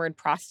using the word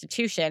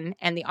prostitution,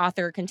 and the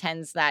author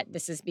contends that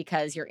this is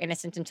because you're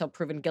innocent until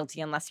proven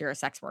guilty unless you're a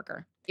sex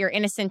worker. You're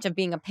innocent of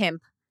being a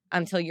pimp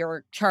until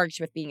you're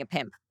charged with being a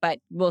pimp, but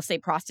we'll say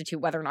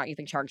prostitute whether or not you've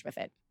been charged with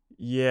it.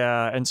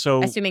 Yeah, and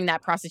so assuming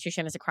that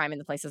prostitution is a crime in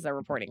the places they're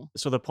reporting.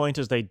 So the point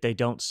is they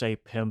don't say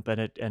pimp, and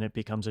it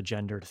becomes a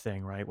gendered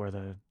thing, right? Where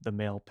the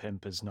male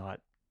pimp is not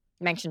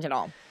mentioned at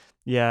all.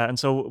 Yeah, and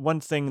so one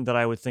thing that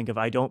I would think of,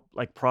 I don't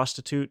like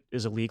prostitute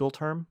is a legal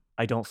term.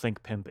 I don't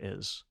think pimp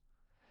is.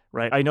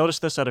 Right? I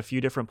noticed this at a few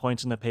different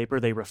points in the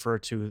paper. They refer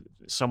to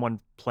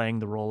someone playing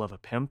the role of a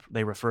pimp.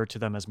 They refer to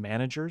them as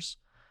managers.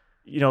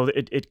 You know,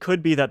 it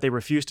could be that they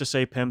refuse to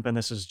say pimp and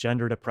this is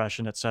gender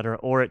depression, etc.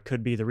 Or it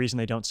could be the reason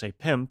they don't say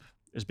pimp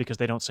is because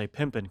they don't say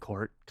pimp in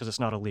court because it's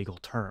not a legal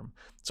term.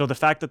 So the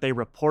fact that they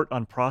report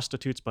on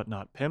prostitutes but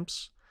not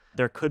pimps,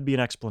 there could be an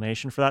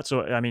explanation for that.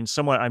 So, I mean,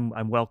 somewhat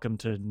I'm welcome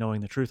to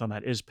knowing the truth on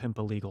that. Is pimp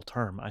a legal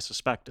term? I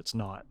suspect it's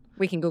not.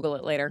 We can Google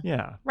it later.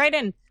 Yeah. Right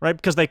in. Right,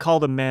 because they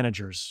call them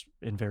managers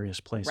in various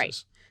places.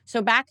 Right.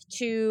 So back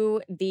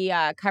to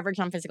the coverage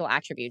on physical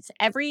attributes.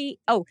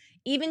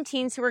 Even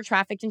teens who were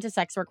trafficked into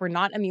sex work were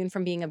not immune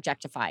from being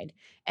objectified.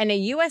 And a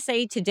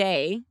USA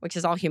Today, which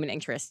is all human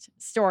interest,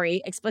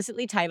 story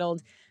explicitly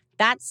titled,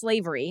 "That's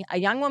Slavery," a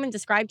young woman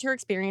described her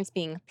experience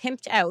being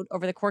pimped out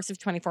over the course of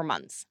 24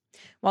 months.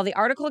 While the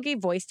article gave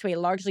voice to a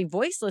largely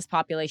voiceless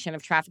population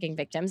of trafficking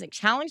victims, it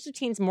challenged the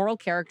teen's moral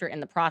character in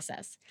the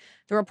process.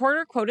 The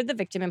reporter quoted the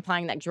victim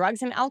implying that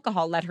drugs and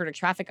alcohol led her to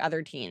traffic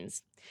other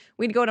teens.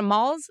 "We'd go to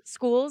malls,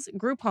 schools,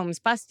 group homes,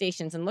 bus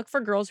stations, and look for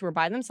girls who were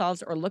by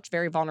themselves or looked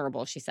very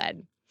vulnerable," she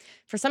said.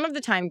 For some of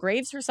the time,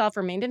 Graves herself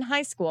remained in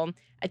high school,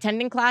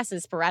 attending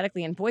classes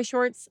sporadically in boy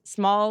shorts,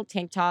 small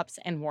tank tops,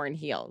 and worn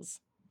heels.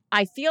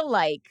 I feel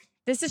like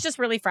this is just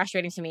really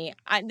frustrating to me.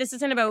 This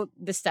isn't about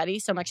the study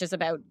so much as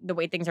about the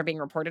way things are being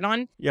reported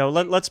on. Yeah,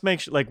 well, let's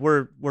make sure, like,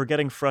 we're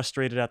getting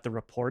frustrated at the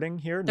reporting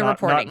here, not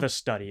the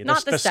study.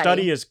 The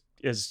study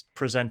is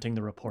presenting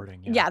the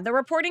reporting. Yeah, the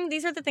reporting,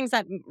 these are the things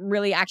that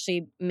really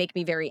actually make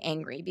me very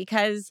angry,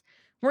 because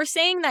we're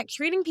saying that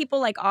treating people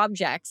like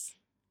objects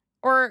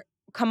or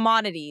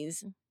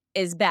commodities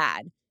is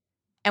bad,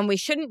 and we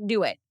shouldn't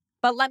do it.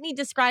 But let me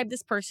describe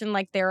this person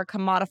like they're a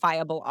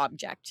commodifiable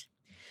object.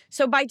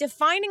 So by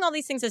defining all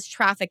these things as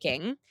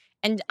trafficking,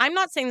 and I'm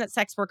not saying that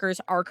sex workers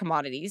are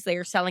commodities, they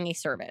are selling a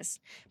service,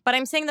 but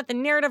I'm saying that the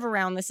narrative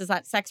around this is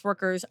that sex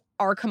workers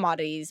are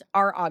commodities,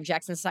 are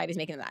objects, and society is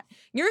making them that.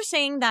 You're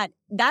saying that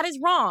that is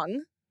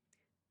wrong,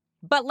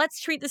 but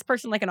let's treat this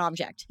person like an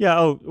object.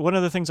 Yeah, one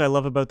of the things I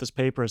love about this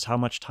paper is how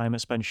much time it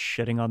spends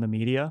shitting on the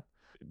media,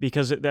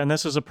 and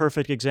this is a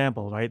perfect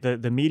example, right?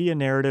 The media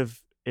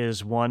narrative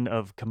is one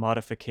of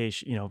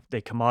commodification. You know, they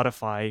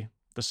commodify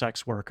the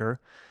sex worker.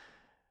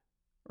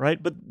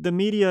 Right. But the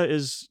media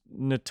is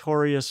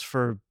notorious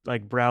for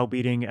like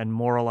browbeating and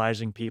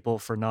moralizing people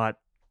for not,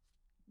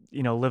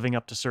 living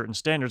up to certain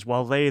standards,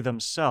 while they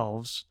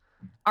themselves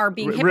are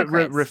being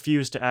hypocrites.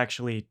 Refuse to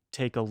actually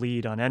take a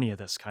lead on any of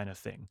this kind of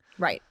thing.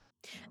 Right.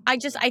 I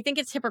think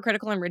it's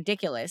hypocritical and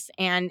ridiculous.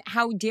 And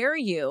how dare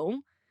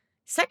you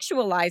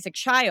sexualize a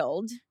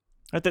child?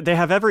 They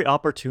have every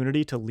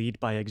opportunity to lead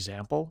by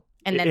example.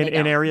 And then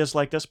in areas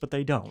like this, but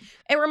they don't.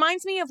 It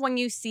reminds me of when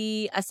you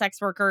see a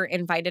sex worker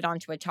invited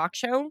onto a talk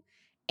show,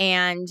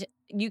 and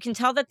you can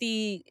tell that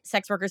the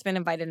sex worker's been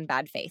invited in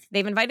bad faith.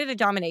 They've invited a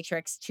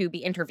dominatrix to be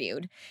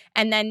interviewed,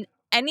 and then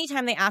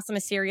anytime they ask them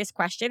a serious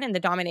question and the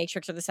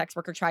dominatrix or the sex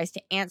worker tries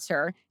to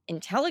answer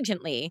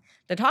intelligently,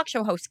 the talk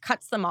show host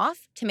cuts them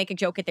off to make a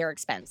joke at their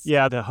expense.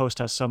 Yeah, the host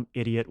has some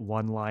idiot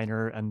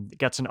one-liner and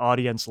gets an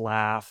audience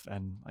laugh,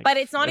 and like, But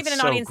it's not even an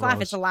so audience laugh.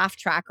 gross. It's a laugh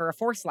track or a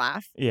forced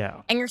laugh.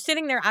 Yeah. And you're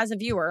sitting there as a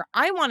viewer.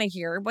 I want to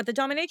hear what the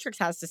dominatrix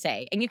has to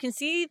say. And you can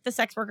see the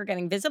sex worker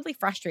getting visibly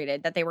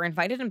frustrated that they were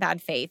invited in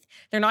bad faith.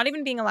 They're not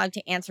even being allowed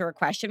to answer a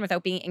question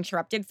without being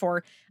interrupted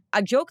for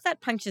a joke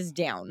that punches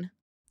down.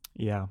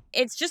 Yeah.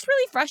 It's just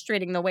really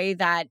frustrating the way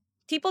that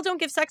people don't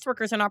give sex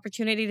workers an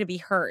opportunity to be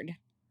heard,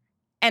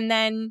 and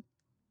then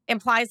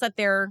implies that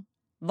they're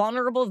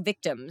vulnerable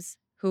victims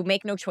who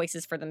make no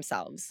choices for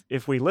themselves.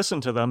 If we listen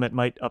to them, it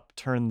might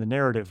upturn the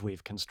narrative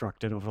we've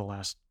constructed over the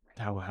last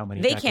how many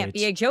They decades. can't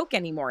be a joke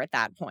anymore at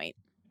that point.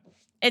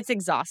 It's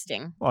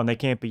exhausting. Well, and they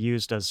can't be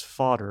used as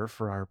fodder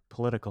for our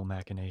political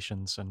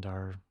machinations and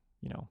our,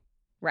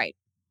 Right.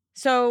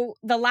 So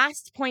the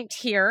last point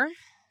here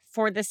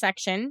for this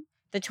section,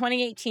 the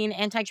 2018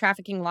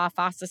 anti-trafficking law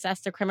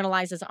FOSTA-SESTA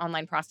criminalizes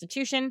online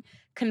prostitution,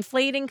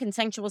 conflating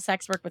consensual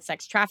sex work with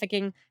sex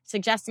trafficking,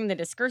 suggesting the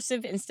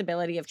discursive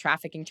instability of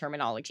trafficking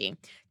terminology.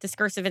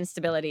 Discursive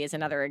instability is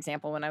another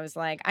example when I was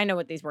like, I know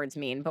what these words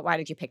mean, but why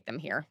did you pick them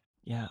here?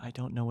 Yeah, I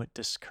don't know what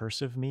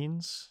discursive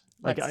means.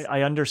 Like, Let's-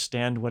 I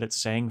understand what it's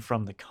saying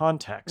from the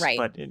context, Right.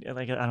 but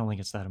I don't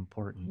think it's that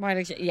important. Why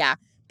did you? Yeah.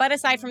 But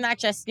aside from that,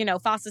 just,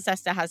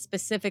 FOSTA-SESTA has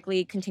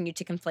specifically continued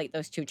to conflate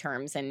those two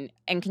terms and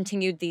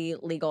continued the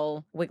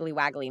legal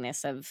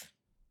wiggly-waggliness of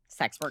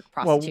sex work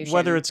prostitution. Well,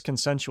 whether it's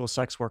consensual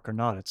sex work or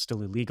not, it's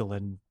still illegal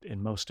in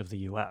most of the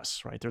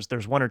U.S., right?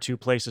 There's one or two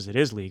places it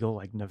is legal,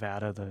 like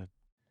Nevada,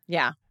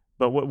 Yeah.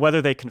 But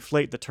whether they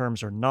conflate the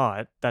terms or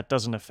not, that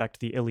doesn't affect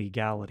the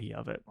illegality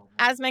of it.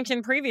 As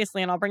mentioned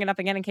previously, and I'll bring it up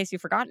again in case you've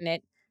forgotten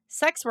it,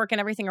 sex work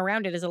and everything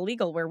around it is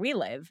illegal where we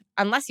live,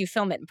 unless you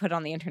film it and put it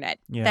on the internet.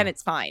 Yeah. Then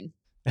it's fine.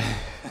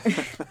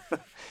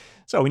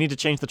 So we need to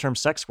change the term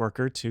sex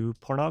worker to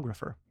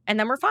pornographer. And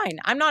then we're fine.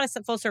 I'm not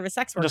a full-service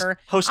sex Just worker.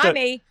 host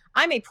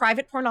I'm a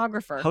private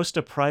pornographer. Host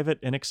a private,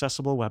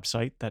 inaccessible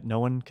website that no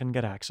one can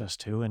get access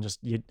to, and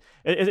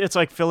it's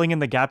like filling in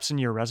the gaps in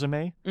your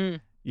resume.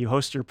 Mm. You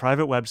host your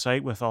private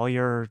website with all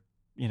your,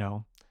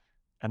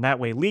 and that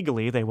way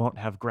legally they won't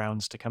have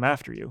grounds to come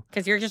after you.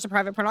 Because you're just a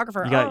private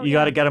pornographer. You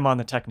got to get them on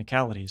the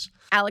technicalities.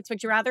 Alex,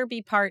 would you rather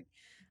be part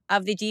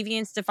of the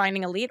deviants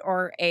defining elite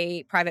or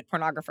a private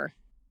pornographer?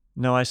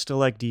 No, I still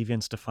like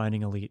deviants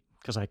defining elite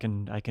because I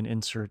can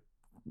insert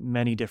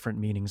many different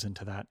meanings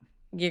into that.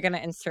 You're going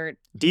to insert...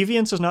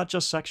 Deviance is not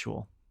just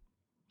sexual.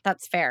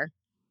 That's fair.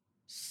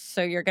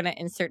 So you're going to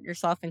insert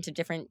yourself into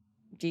different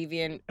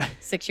deviant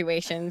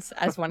situations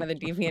as one of the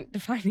deviant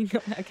defining...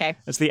 Okay.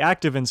 It's the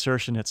active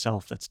insertion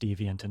itself that's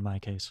deviant in my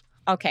case.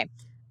 Okay.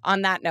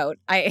 On that note,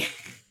 I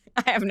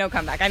have no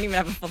comeback. I don't even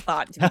have a full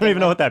thought. I don't even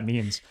know what that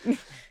means.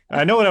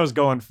 I know what I was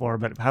going for,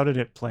 but how did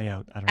it play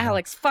out? I don't know.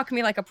 Alex, fuck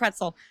me like a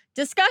pretzel.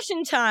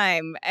 Discussion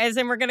time. As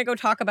in, we're going to go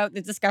talk about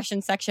the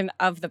discussion section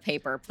of the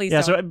paper. Please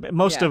Yeah, don't. so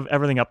most of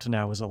everything up to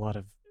now was a lot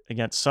of,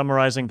 again,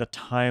 summarizing the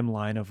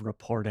timeline of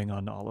reporting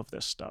on all of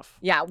this stuff.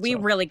 Yeah, we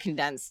really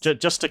condensed.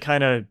 Just to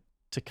kind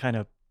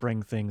of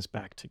bring things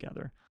back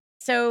together.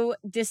 So,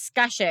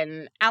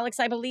 discussion. Alex,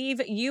 I believe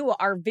you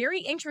are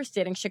very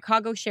interested in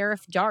Chicago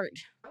Sheriff Dart.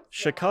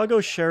 Chicago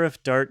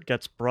Sheriff Dart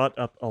gets brought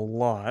up a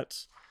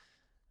lot.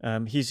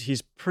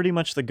 He's pretty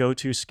much the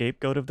go-to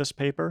scapegoat of this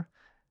paper.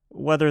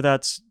 Whether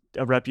that's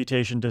a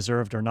reputation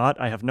deserved or not,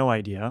 I have no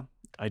idea.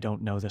 I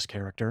don't know this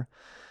character.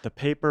 The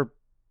paper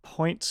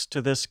points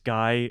to this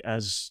guy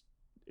as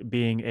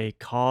being a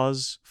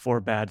cause for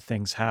bad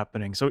things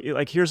happening. So,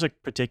 like, here's a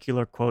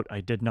particular quote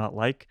I did not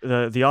like.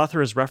 The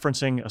author is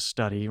referencing a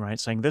study, right,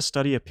 saying this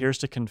study appears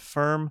to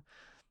confirm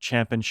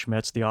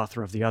Champen-Schmitz, the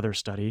author of the other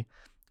study,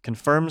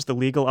 confirms the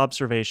legal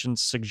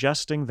observations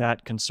suggesting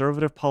that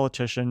conservative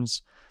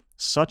politicians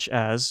such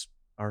as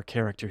our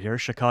character here,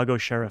 Chicago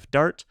Sheriff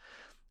Dart,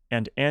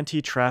 and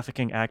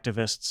anti-trafficking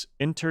activists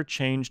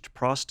interchanged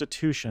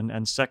prostitution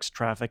and sex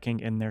trafficking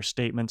in their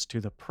statements to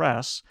the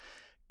press,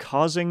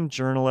 causing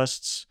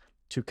journalists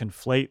to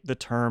conflate the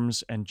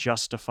terms and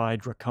justify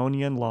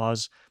draconian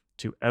laws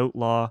to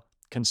outlaw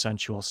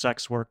consensual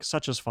sex work,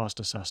 such as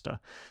FOSTA-SESTA.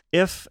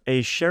 If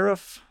a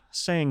sheriff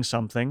saying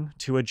something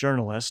to a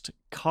journalist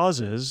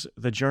causes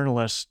the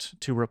journalist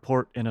to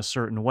report in a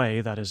certain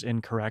way that is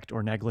incorrect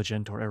or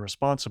negligent or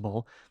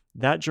irresponsible,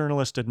 that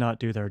journalist did not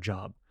do their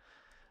job,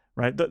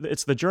 right?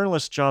 It's the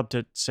journalist's job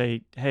to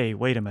say, hey,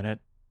 wait a minute,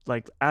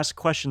 like, ask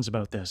questions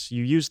about this.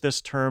 You use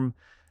this term,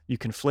 you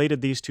conflated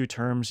these two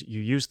terms,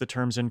 you used the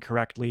terms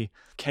incorrectly.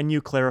 Can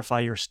you clarify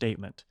your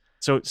statement?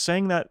 So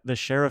saying that the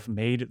sheriff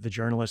made the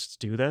journalists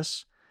do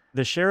this,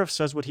 the sheriff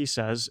says what he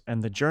says,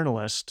 and the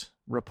journalist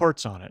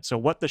reports on it. So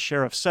what the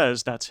sheriff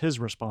says, that's his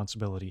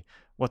responsibility.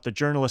 What the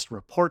journalist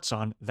reports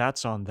on,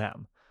 that's on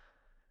them.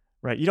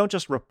 Right? You don't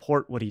just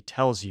report what he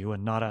tells you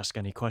and not ask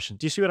any questions.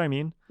 Do you see what I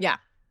mean? Yeah.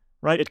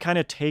 Right? It kind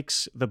of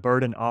takes the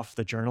burden off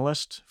the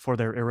journalist for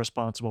their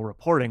irresponsible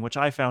reporting, which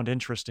I found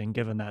interesting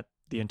given that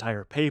the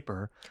entire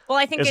paper Well,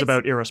 I think is it's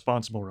about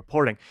irresponsible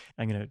reporting.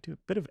 I'm going to do a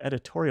bit of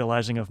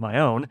editorializing of my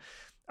own.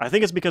 I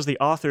think it's because the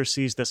author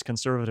sees this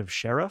conservative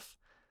sheriff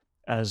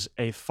as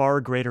a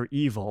far greater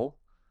evil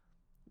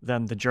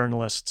than the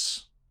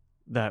journalists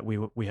that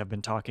we have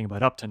been talking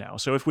about up to now.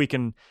 So if we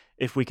can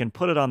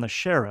put it on the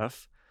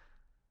sheriff,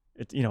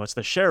 it's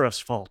the sheriff's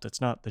fault.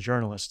 It's not the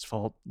journalist's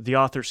fault. The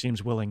author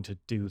seems willing to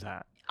do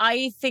that.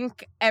 I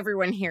think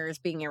everyone here is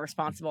being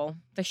irresponsible,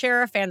 the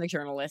sheriff and the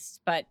journalists.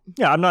 But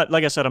yeah, I'm not,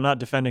 like I said, I'm not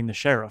defending the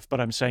sheriff,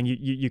 but I'm saying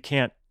you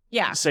can't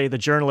say the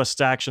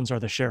journalist's actions are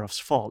the sheriff's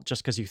fault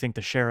just because you think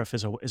the sheriff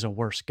is a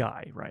worse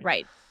guy, right?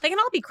 Right. They can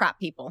all be crap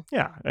people.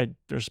 Yeah,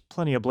 there's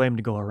plenty of blame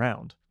to go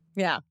around.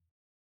 Yeah.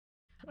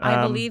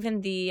 I believe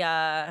in the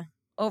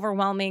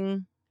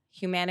overwhelming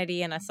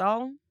humanity in us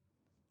all.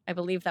 I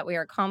believe that we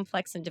are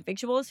complex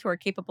individuals who are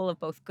capable of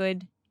both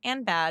good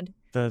and bad.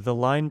 The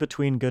line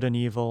between good and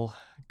evil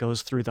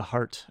goes through the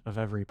heart of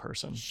every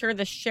person. Sure,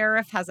 the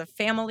sheriff has a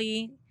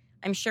family.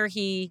 I'm sure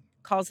he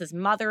calls his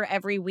mother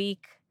every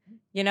week.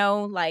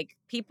 Like,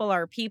 people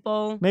are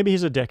people. Maybe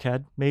he's a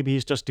dickhead. Maybe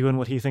he's just doing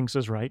what he thinks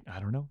is right. I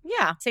don't know.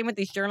 Yeah, same with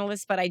these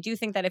journalists. But I do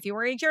think that if you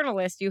are a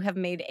journalist, you have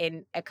made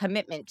a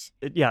commitment.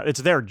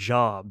 It's their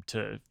job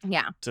to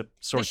sort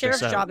this out. The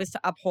sheriff's job is to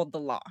uphold the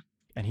law.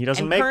 And he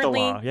doesn't make the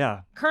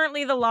law,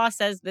 Currently, the law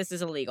says this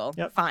is illegal.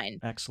 Yep. Fine.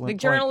 Excellent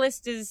The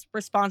journalist is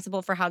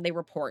responsible for how they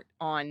report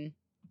on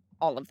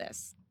all of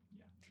this.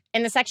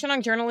 In the section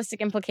on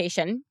journalistic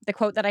implication, the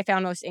quote that I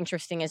found most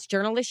interesting is,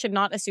 journalists should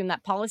not assume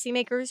that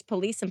policymakers,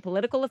 police, and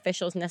political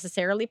officials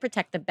necessarily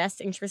protect the best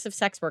interests of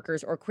sex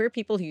workers or queer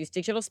people who use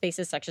digital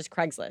spaces such as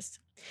Craigslist.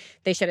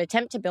 They should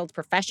attempt to build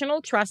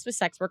professional trust with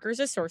sex workers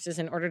as sources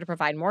in order to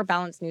provide more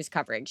balanced news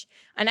coverage,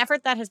 an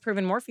effort that has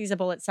proven more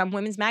feasible at some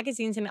women's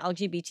magazines and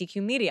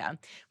LGBTQ media,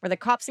 where the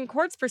cops and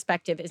courts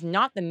perspective is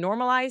not the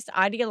normalized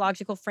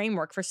ideological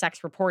framework for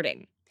sex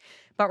reporting.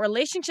 But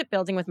relationship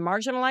building with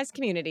marginalized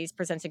communities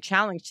presents a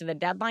challenge to the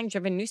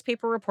deadline-driven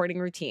newspaper reporting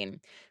routine,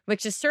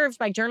 which is served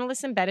by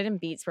journalists embedded in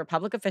beats where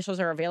public officials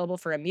are available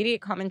for immediate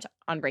comment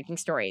on breaking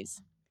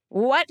stories.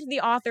 What the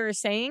author is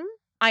saying,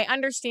 I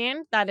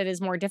understand that it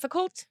is more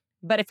difficult,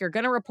 but if you're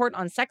going to report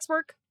on sex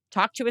work,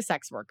 talk to a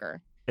sex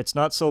worker. It's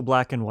not so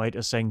black and white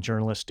as saying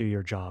journalists do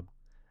your job,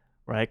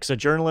 right? Because a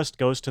journalist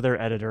goes to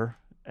their editor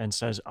and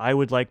says, I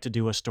would like to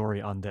do a story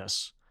on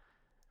this.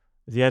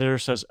 The editor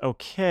says,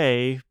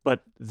 okay,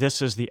 but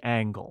this is the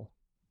angle.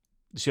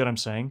 You see what I'm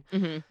saying?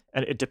 Mm-hmm.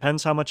 And it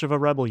depends how much of a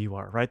rebel you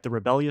are, right? The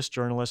rebellious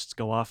journalists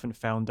go off and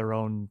found their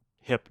own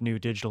hip new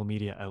digital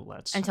media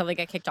outlets. Until they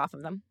get kicked off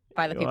of them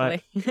by the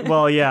people.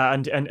 Well, yeah,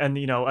 and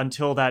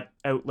until that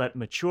outlet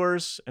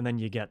matures, and then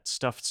you get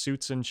stuffed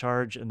suits in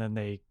charge, and then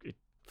it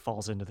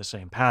falls into the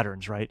same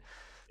patterns, right?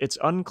 It's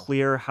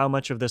unclear how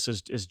much of this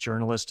is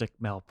journalistic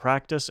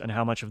malpractice and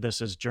how much of this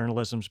is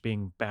journalism's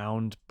being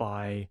bound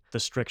by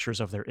the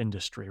strictures of their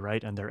industry,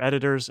 right? And their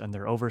editors and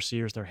their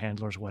overseers, their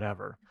handlers,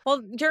 whatever.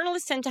 Well,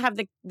 journalists tend to have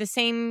the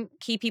same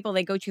key people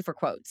they go to for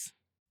quotes.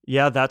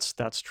 Yeah, that's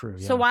true.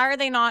 Yeah. So why are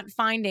they not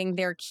finding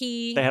their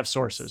key... They have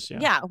sources, yeah.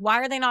 Yeah, why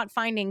are they not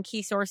finding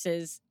key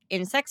sources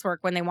in sex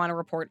work when they want to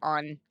report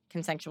on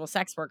consensual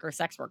sex work or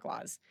sex work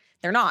laws?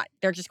 They're not.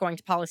 They're just going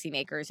to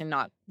policymakers and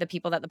not the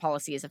people that the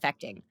policy is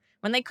affecting,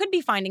 when they could be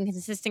finding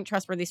consistent,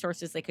 trustworthy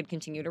sources they could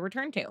continue to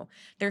return to.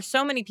 There's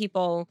so many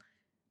people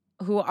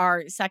who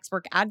are sex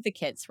work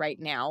advocates right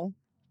now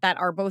that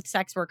are both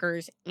sex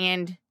workers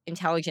and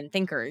intelligent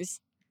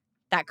thinkers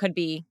that could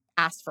be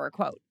asked for a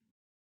quote.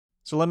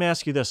 So let me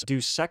ask you this.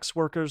 Do sex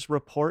workers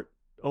report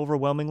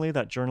overwhelmingly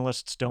that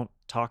journalists don't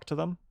talk to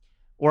them?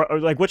 Or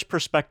like, which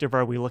perspective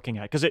are we looking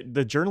at? Because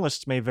the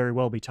journalists may very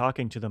well be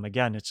talking to them.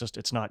 Again,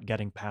 it's not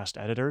getting past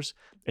editors.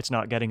 It's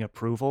not getting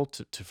approval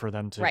for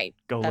them to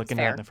go looking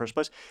at it in the first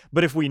place.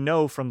 But if we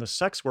know from the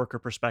sex worker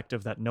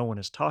perspective that no one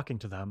is talking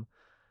to them,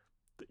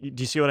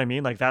 do you see what I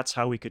mean? Like, that's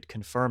how we could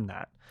confirm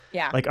that.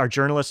 Yeah. Like, are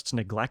journalists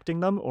neglecting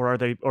them, or are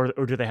they, or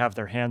do they have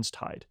their hands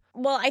tied?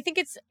 Well, I think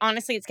it's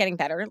getting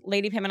better.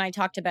 Lady Pim and I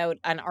talked about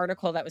an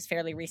article that was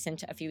fairly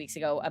recent a few weeks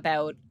ago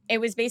about, it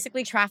was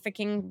basically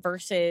trafficking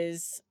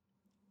versus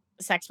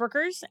sex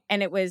workers,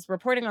 and it was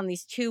reporting on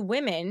these two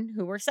women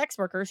who were sex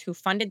workers who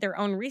funded their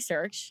own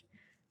research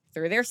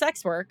through their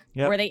sex work,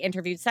 where they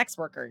interviewed sex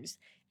workers.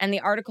 And the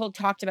article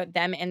talked about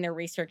them and their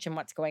research and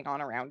what's going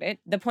on around it.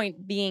 The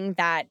point being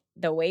that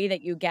the way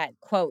that you get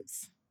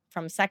quotes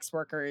from sex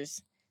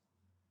workers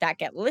that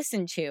get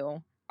listened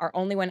to are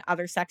only when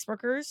other sex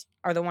workers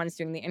are the ones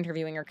doing the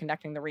interviewing or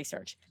conducting the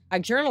research. A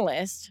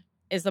journalist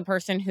is the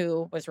person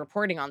who was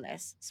reporting on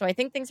this. So I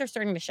think things are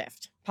starting to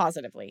shift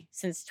positively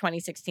since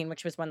 2016,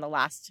 which was when the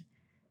last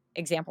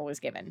example was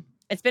given.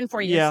 It's been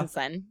 4 years since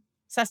then.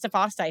 Sesta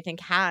Fosta, I think,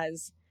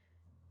 has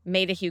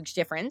made a huge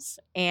difference,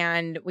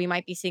 and we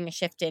might be seeing a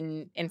shift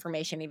in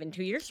information even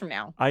 2 years from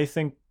now. I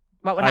think...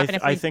 What would happen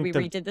if we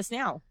redid this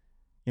now?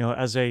 You know,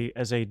 as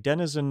a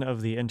denizen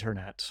of the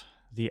internet,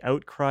 the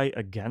outcry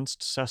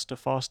against Sesta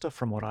Fosta,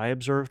 from what I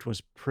observed,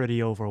 was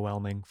pretty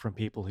overwhelming from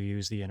people who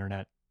use the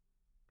internet,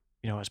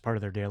 you know, as part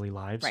of their daily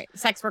lives. Right.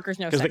 Sex workers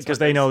know sex workers. Because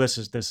they know this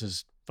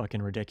is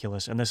fucking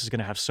ridiculous. And this is going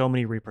to have so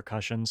many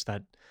repercussions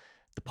that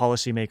the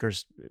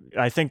policymakers,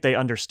 I think they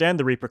understand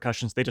the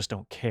repercussions, they just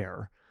don't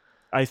care.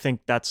 I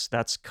think that's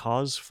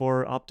cause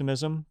for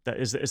optimism. That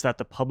is that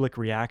the public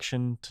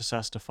reaction to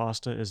SESTA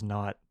FOSTA is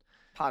not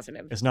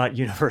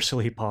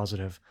universally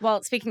positive.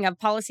 Well, speaking of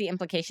policy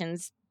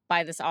implications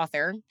by this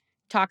author,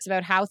 talks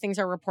about how things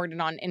are reported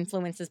on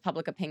influences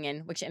public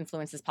opinion, which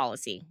influences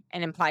policy,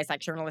 and implies that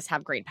journalists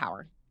have great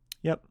power.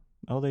 Yep.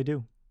 Oh, they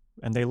do.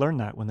 And they learn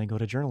that when they go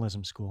to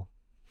journalism school.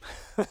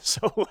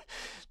 So,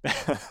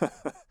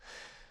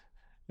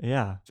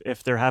 yeah,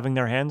 if they're having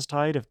their hands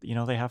tied, if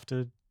they have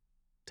to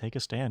take a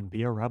stand,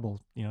 be a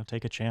rebel,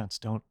 take a chance.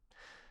 Don't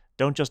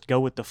just go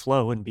with the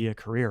flow and be a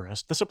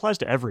careerist. This applies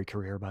to every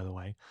career, by the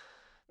way.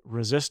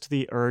 Resist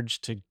the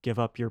urge to give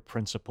up your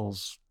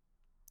principles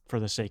for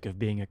the sake of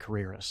being a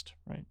careerist,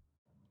 right?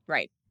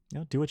 Right.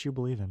 Do what you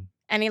believe in.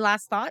 Any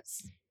last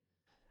thoughts?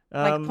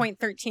 Like point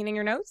 13 in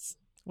your notes?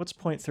 What's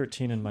point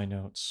 13 in my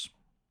notes?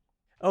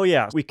 Oh,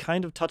 yeah. We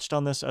kind of touched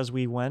on this as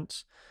we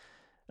went,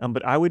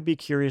 but I would be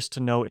curious to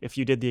know if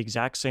you did the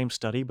exact same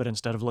study, but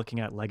instead of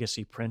looking at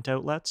legacy print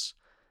outlets,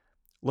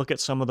 look at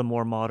some of the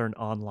more modern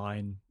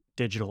online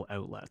digital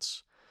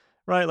outlets,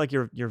 right? Like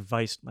your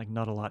Vice, like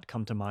not a lot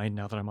come to mind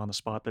now that I'm on the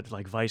spot, but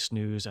like Vice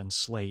News and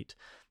Slate.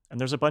 And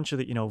there's a bunch of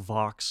the,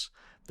 Vox.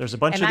 There's a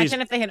bunch of these.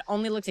 Imagine if they had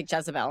only looked at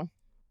Jezebel.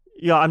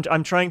 Yeah,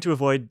 I'm trying to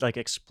avoid like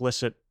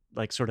explicit,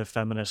 like sort of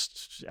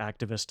feminist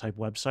activist type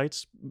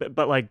websites,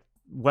 but like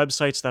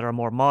websites that are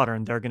more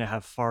modern, they're going to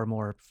have far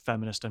more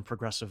feminist and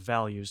progressive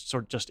values,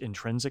 sort of just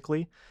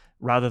intrinsically,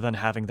 rather than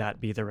having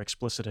that be their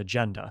explicit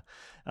agenda.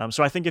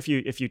 So I think if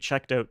you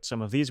checked out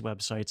some of these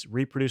websites,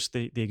 reproduced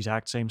the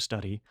exact same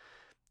study,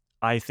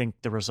 I think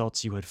the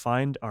results you would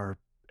find are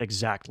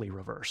exactly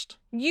reversed.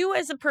 You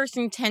as a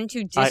person tend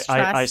to distrust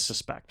I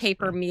suspect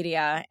paper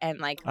media and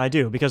like... I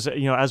do, because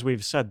as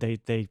we've said,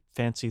 they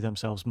fancy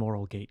themselves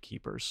moral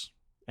gatekeepers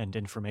and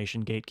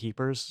information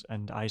gatekeepers,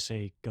 and I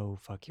say go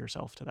fuck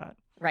yourself to that.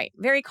 Right.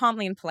 Very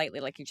calmly and politely,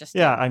 like you just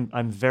Yeah, did.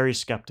 I'm very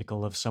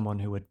skeptical of someone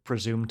who would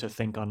presume to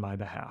think on my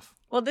behalf.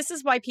 Well, this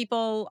is why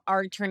people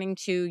are turning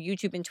to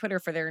YouTube and Twitter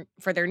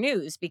for their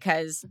news,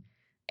 because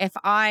if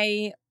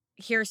I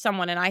hear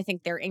someone and I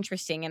think they're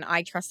interesting and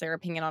I trust their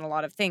opinion on a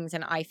lot of things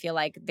and I feel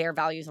like their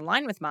values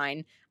align with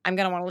mine, I'm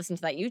going to want to listen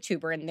to that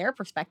YouTuber and their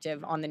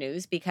perspective on the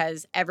news,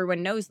 because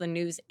everyone knows the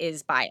news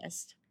is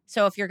biased.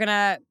 So if you're going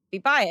to be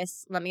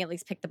biased, let me at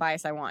least pick the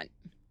bias I want.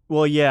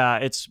 Well, yeah,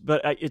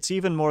 it's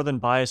even more than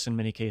bias in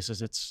many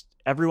cases. It's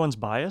everyone's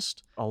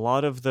biased. A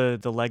lot of the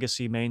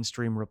legacy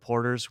mainstream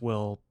reporters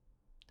will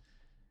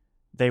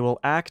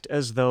act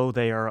as though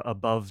they are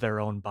above their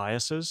own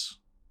biases,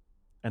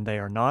 and they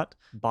are not.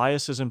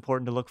 Bias is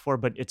important to look for,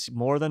 but it's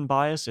more than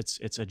bias.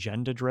 It's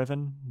agenda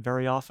driven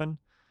very often,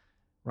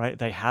 right?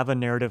 They have a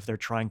narrative they're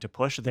trying to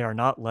push. They are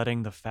not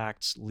letting the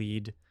facts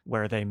lead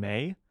where they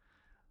may.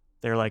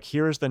 They're like,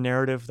 here's the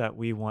narrative that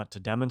we want to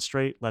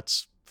demonstrate.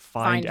 Let's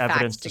find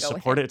evidence to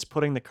support it. It's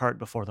putting the cart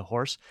before the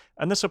horse.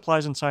 And this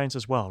applies in science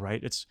as well,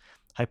 right? It's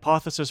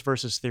hypothesis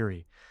versus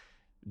theory.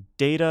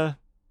 Data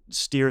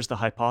steers the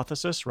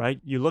hypothesis,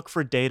 right? You look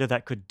for data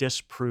that could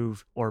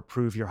disprove or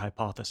prove your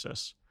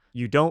hypothesis.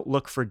 You don't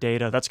look for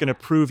data that's going to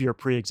prove your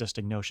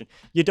pre-existing notion.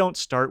 You don't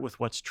start with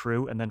what's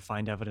true and then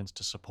find evidence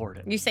to support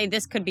it. You say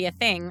this could be a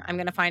thing. I'm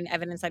going to find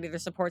evidence that either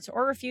supports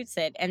or refutes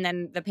it. And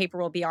then the paper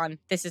will be on,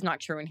 this is not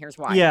true and here's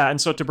why. Yeah, and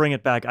so to bring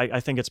it back, I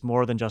think it's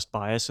more than just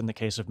bias in the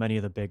case of many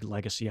of the big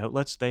legacy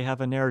outlets. They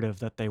have a narrative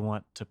that they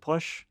want to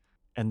push,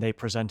 and they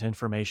present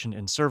information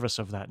in service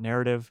of that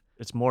narrative.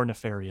 It's more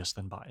nefarious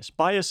than bias.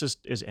 Bias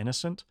is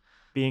innocent.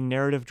 Being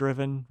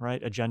narrative-driven,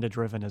 right,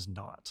 agenda-driven is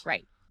not.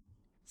 Right.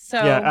 So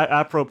yeah,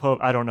 apropos,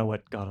 I don't know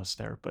what got us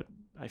there, but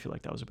I feel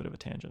like that was a bit of a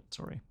tangent.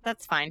 Sorry.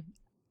 That's fine.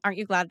 Aren't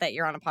you glad that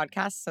you're on a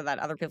podcast so that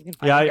other people can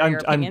find out your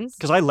opinions?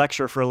 Because I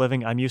lecture for a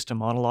living. I'm used to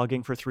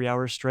monologuing for 3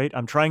 hours straight.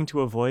 I'm trying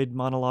to avoid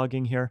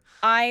monologuing here.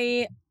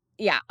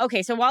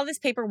 Okay, so while this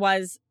paper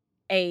was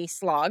a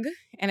slog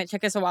and it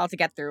took us a while to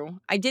get through,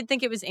 I did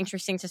think it was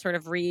interesting to sort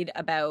of read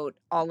about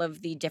all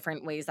of the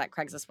different ways that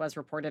Craigslist was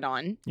reported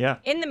on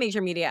in the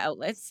major media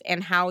outlets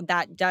and how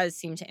that does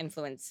seem to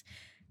influence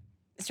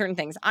certain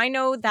things. I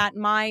know that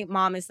my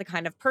mom is the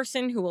kind of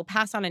person who will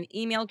pass on an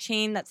email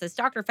chain that says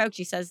Dr.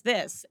 Fauci says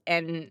this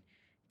and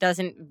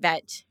doesn't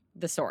vet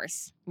the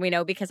source. We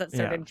know because it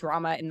started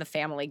drama in the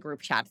family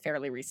group chat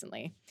fairly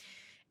recently.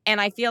 And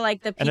I feel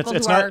like the people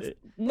who are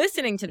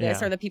listening to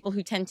this are the people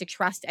who tend to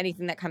trust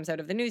anything that comes out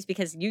of the news,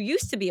 because you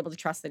used to be able to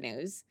trust the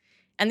news.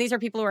 And these are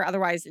people who are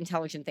otherwise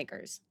intelligent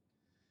thinkers.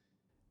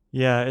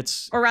 Yeah,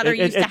 it's... Or rather,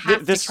 used to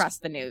have to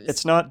trust the news.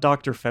 It's not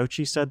Dr.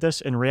 Fauci said this.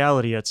 In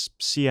reality, it's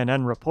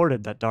CNN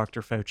reported that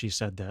Dr. Fauci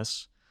said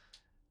this.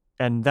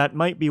 And that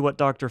might be what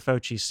Dr.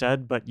 Fauci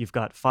said, but you've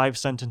got 5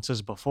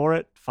 sentences before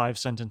it, 5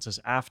 sentences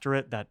after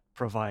it that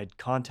provide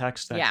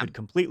context that could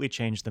completely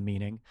change the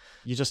meaning.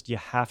 You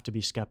have to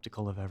be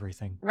skeptical of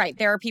everything. Right.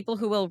 There are people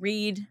who will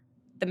read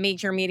the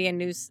major media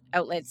news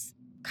outlets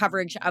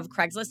coverage of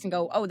Craigslist and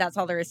go, oh, that's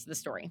all there is to the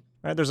story.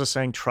 Right? There's a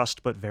saying,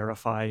 trust but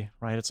verify,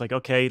 right? It's like,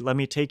 okay, let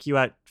me take you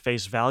at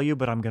face value,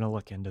 but I'm going to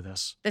look into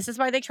this. This is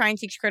why they try and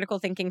teach critical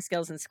thinking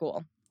skills in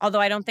school. Although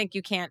I don't think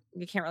you can't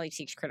really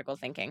teach critical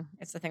thinking.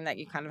 It's the thing that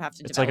you kind of have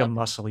to It's develop. like a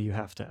muscle you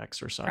have to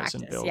exercise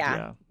Practice, and build.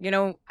 yeah.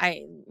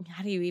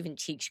 How do you even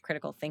teach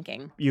critical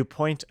thinking? You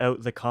point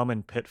out the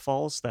common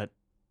pitfalls that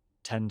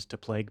tend to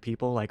plague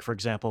people. Like, for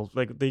example,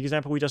 like the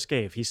example we just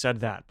gave, he said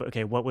that, but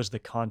okay, what was the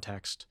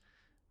context?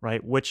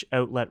 Right? Which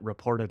outlet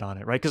reported on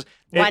it, right? Because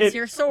what's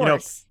your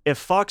source? If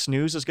Fox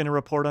News is going to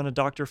report on a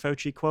Dr.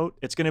 Fauci quote,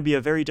 it's going to be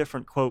a very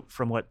different quote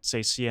from what,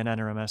 say, CNN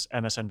or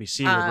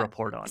MSNBC would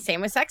report on.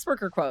 Same with sex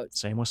worker quotes.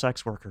 Same with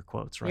sex worker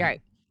quotes, right? Yeah,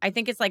 right. I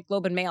think it's like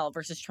Globe and Mail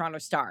versus Toronto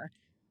Star.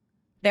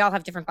 They all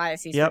have different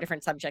biases for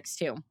different subjects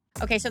too.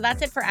 Okay, so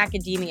that's it for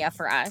academia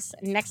for us.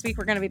 Next week,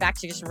 we're going to be back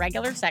to just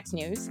regular sex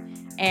news.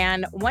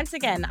 And once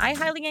again, I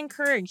highly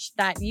encourage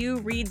that you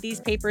read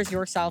these papers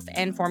yourself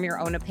and form your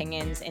own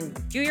opinions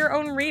and do your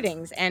own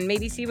readings and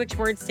maybe see which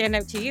words stand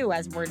out to you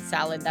as word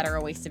salad that are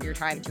a waste of your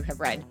time to have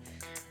read.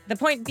 The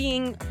point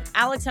being,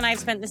 Alex and I have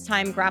spent this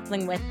time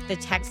grappling with the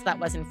text that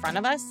was in front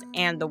of us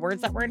and the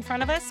words that were in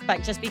front of us,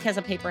 but just because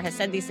a paper has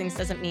said these things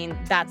doesn't mean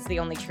that's the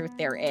only truth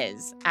there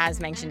is, as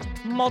mentioned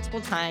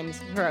multiple times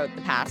throughout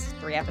the past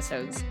 3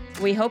 episodes.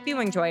 We hope you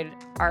enjoyed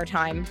our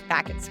time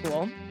back at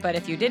school, but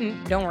if you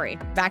didn't, don't worry,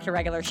 back to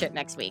regular shit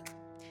next week.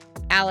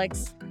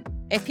 Alex,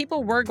 if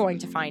people were going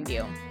to find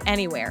you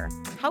anywhere,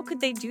 how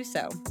could they do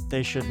so?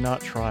 They should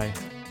not try,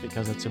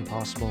 because it's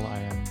impossible. I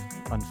am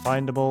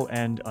unfindable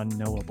and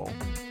unknowable.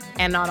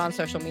 And not on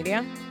social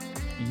media?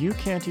 You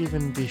can't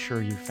even be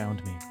sure you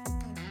found me.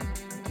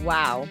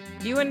 Wow.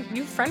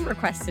 You friend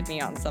requested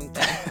me on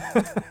something.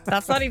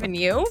 That's not even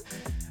you?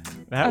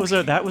 That was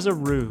a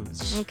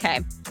ruse. Okay.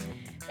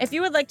 If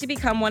you would like to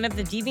become one of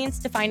the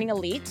Deviants Defining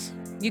Elite,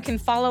 you can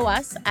follow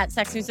us at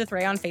Sex News with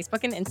Ray on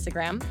Facebook and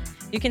Instagram.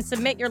 You can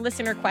submit your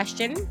listener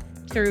question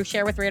through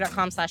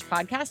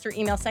sharewithray.com/podcast or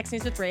email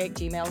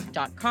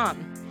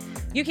sexnewswithray@gmail.com.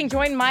 You can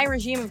join my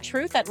regime of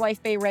truth at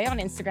Wife Bay Ray on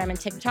Instagram and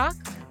TikTok,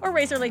 or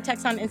Razor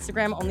Latex on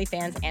Instagram,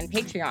 OnlyFans, and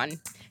Patreon.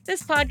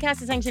 This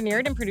podcast is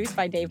engineered and produced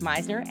by Dave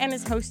Meisner and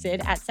is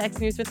hosted at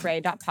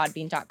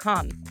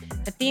sexnewswithray.podbean.com.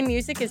 The theme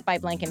music is by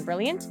Blank and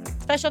Brilliant.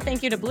 Special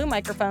thank you to Blue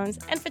Microphones,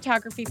 and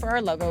photography for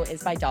our logo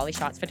is by Dolly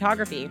Shots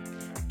Photography.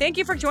 Thank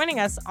you for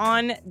joining us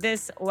on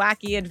this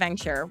wacky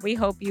adventure. We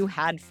hope you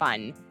had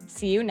fun.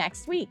 See you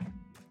next week.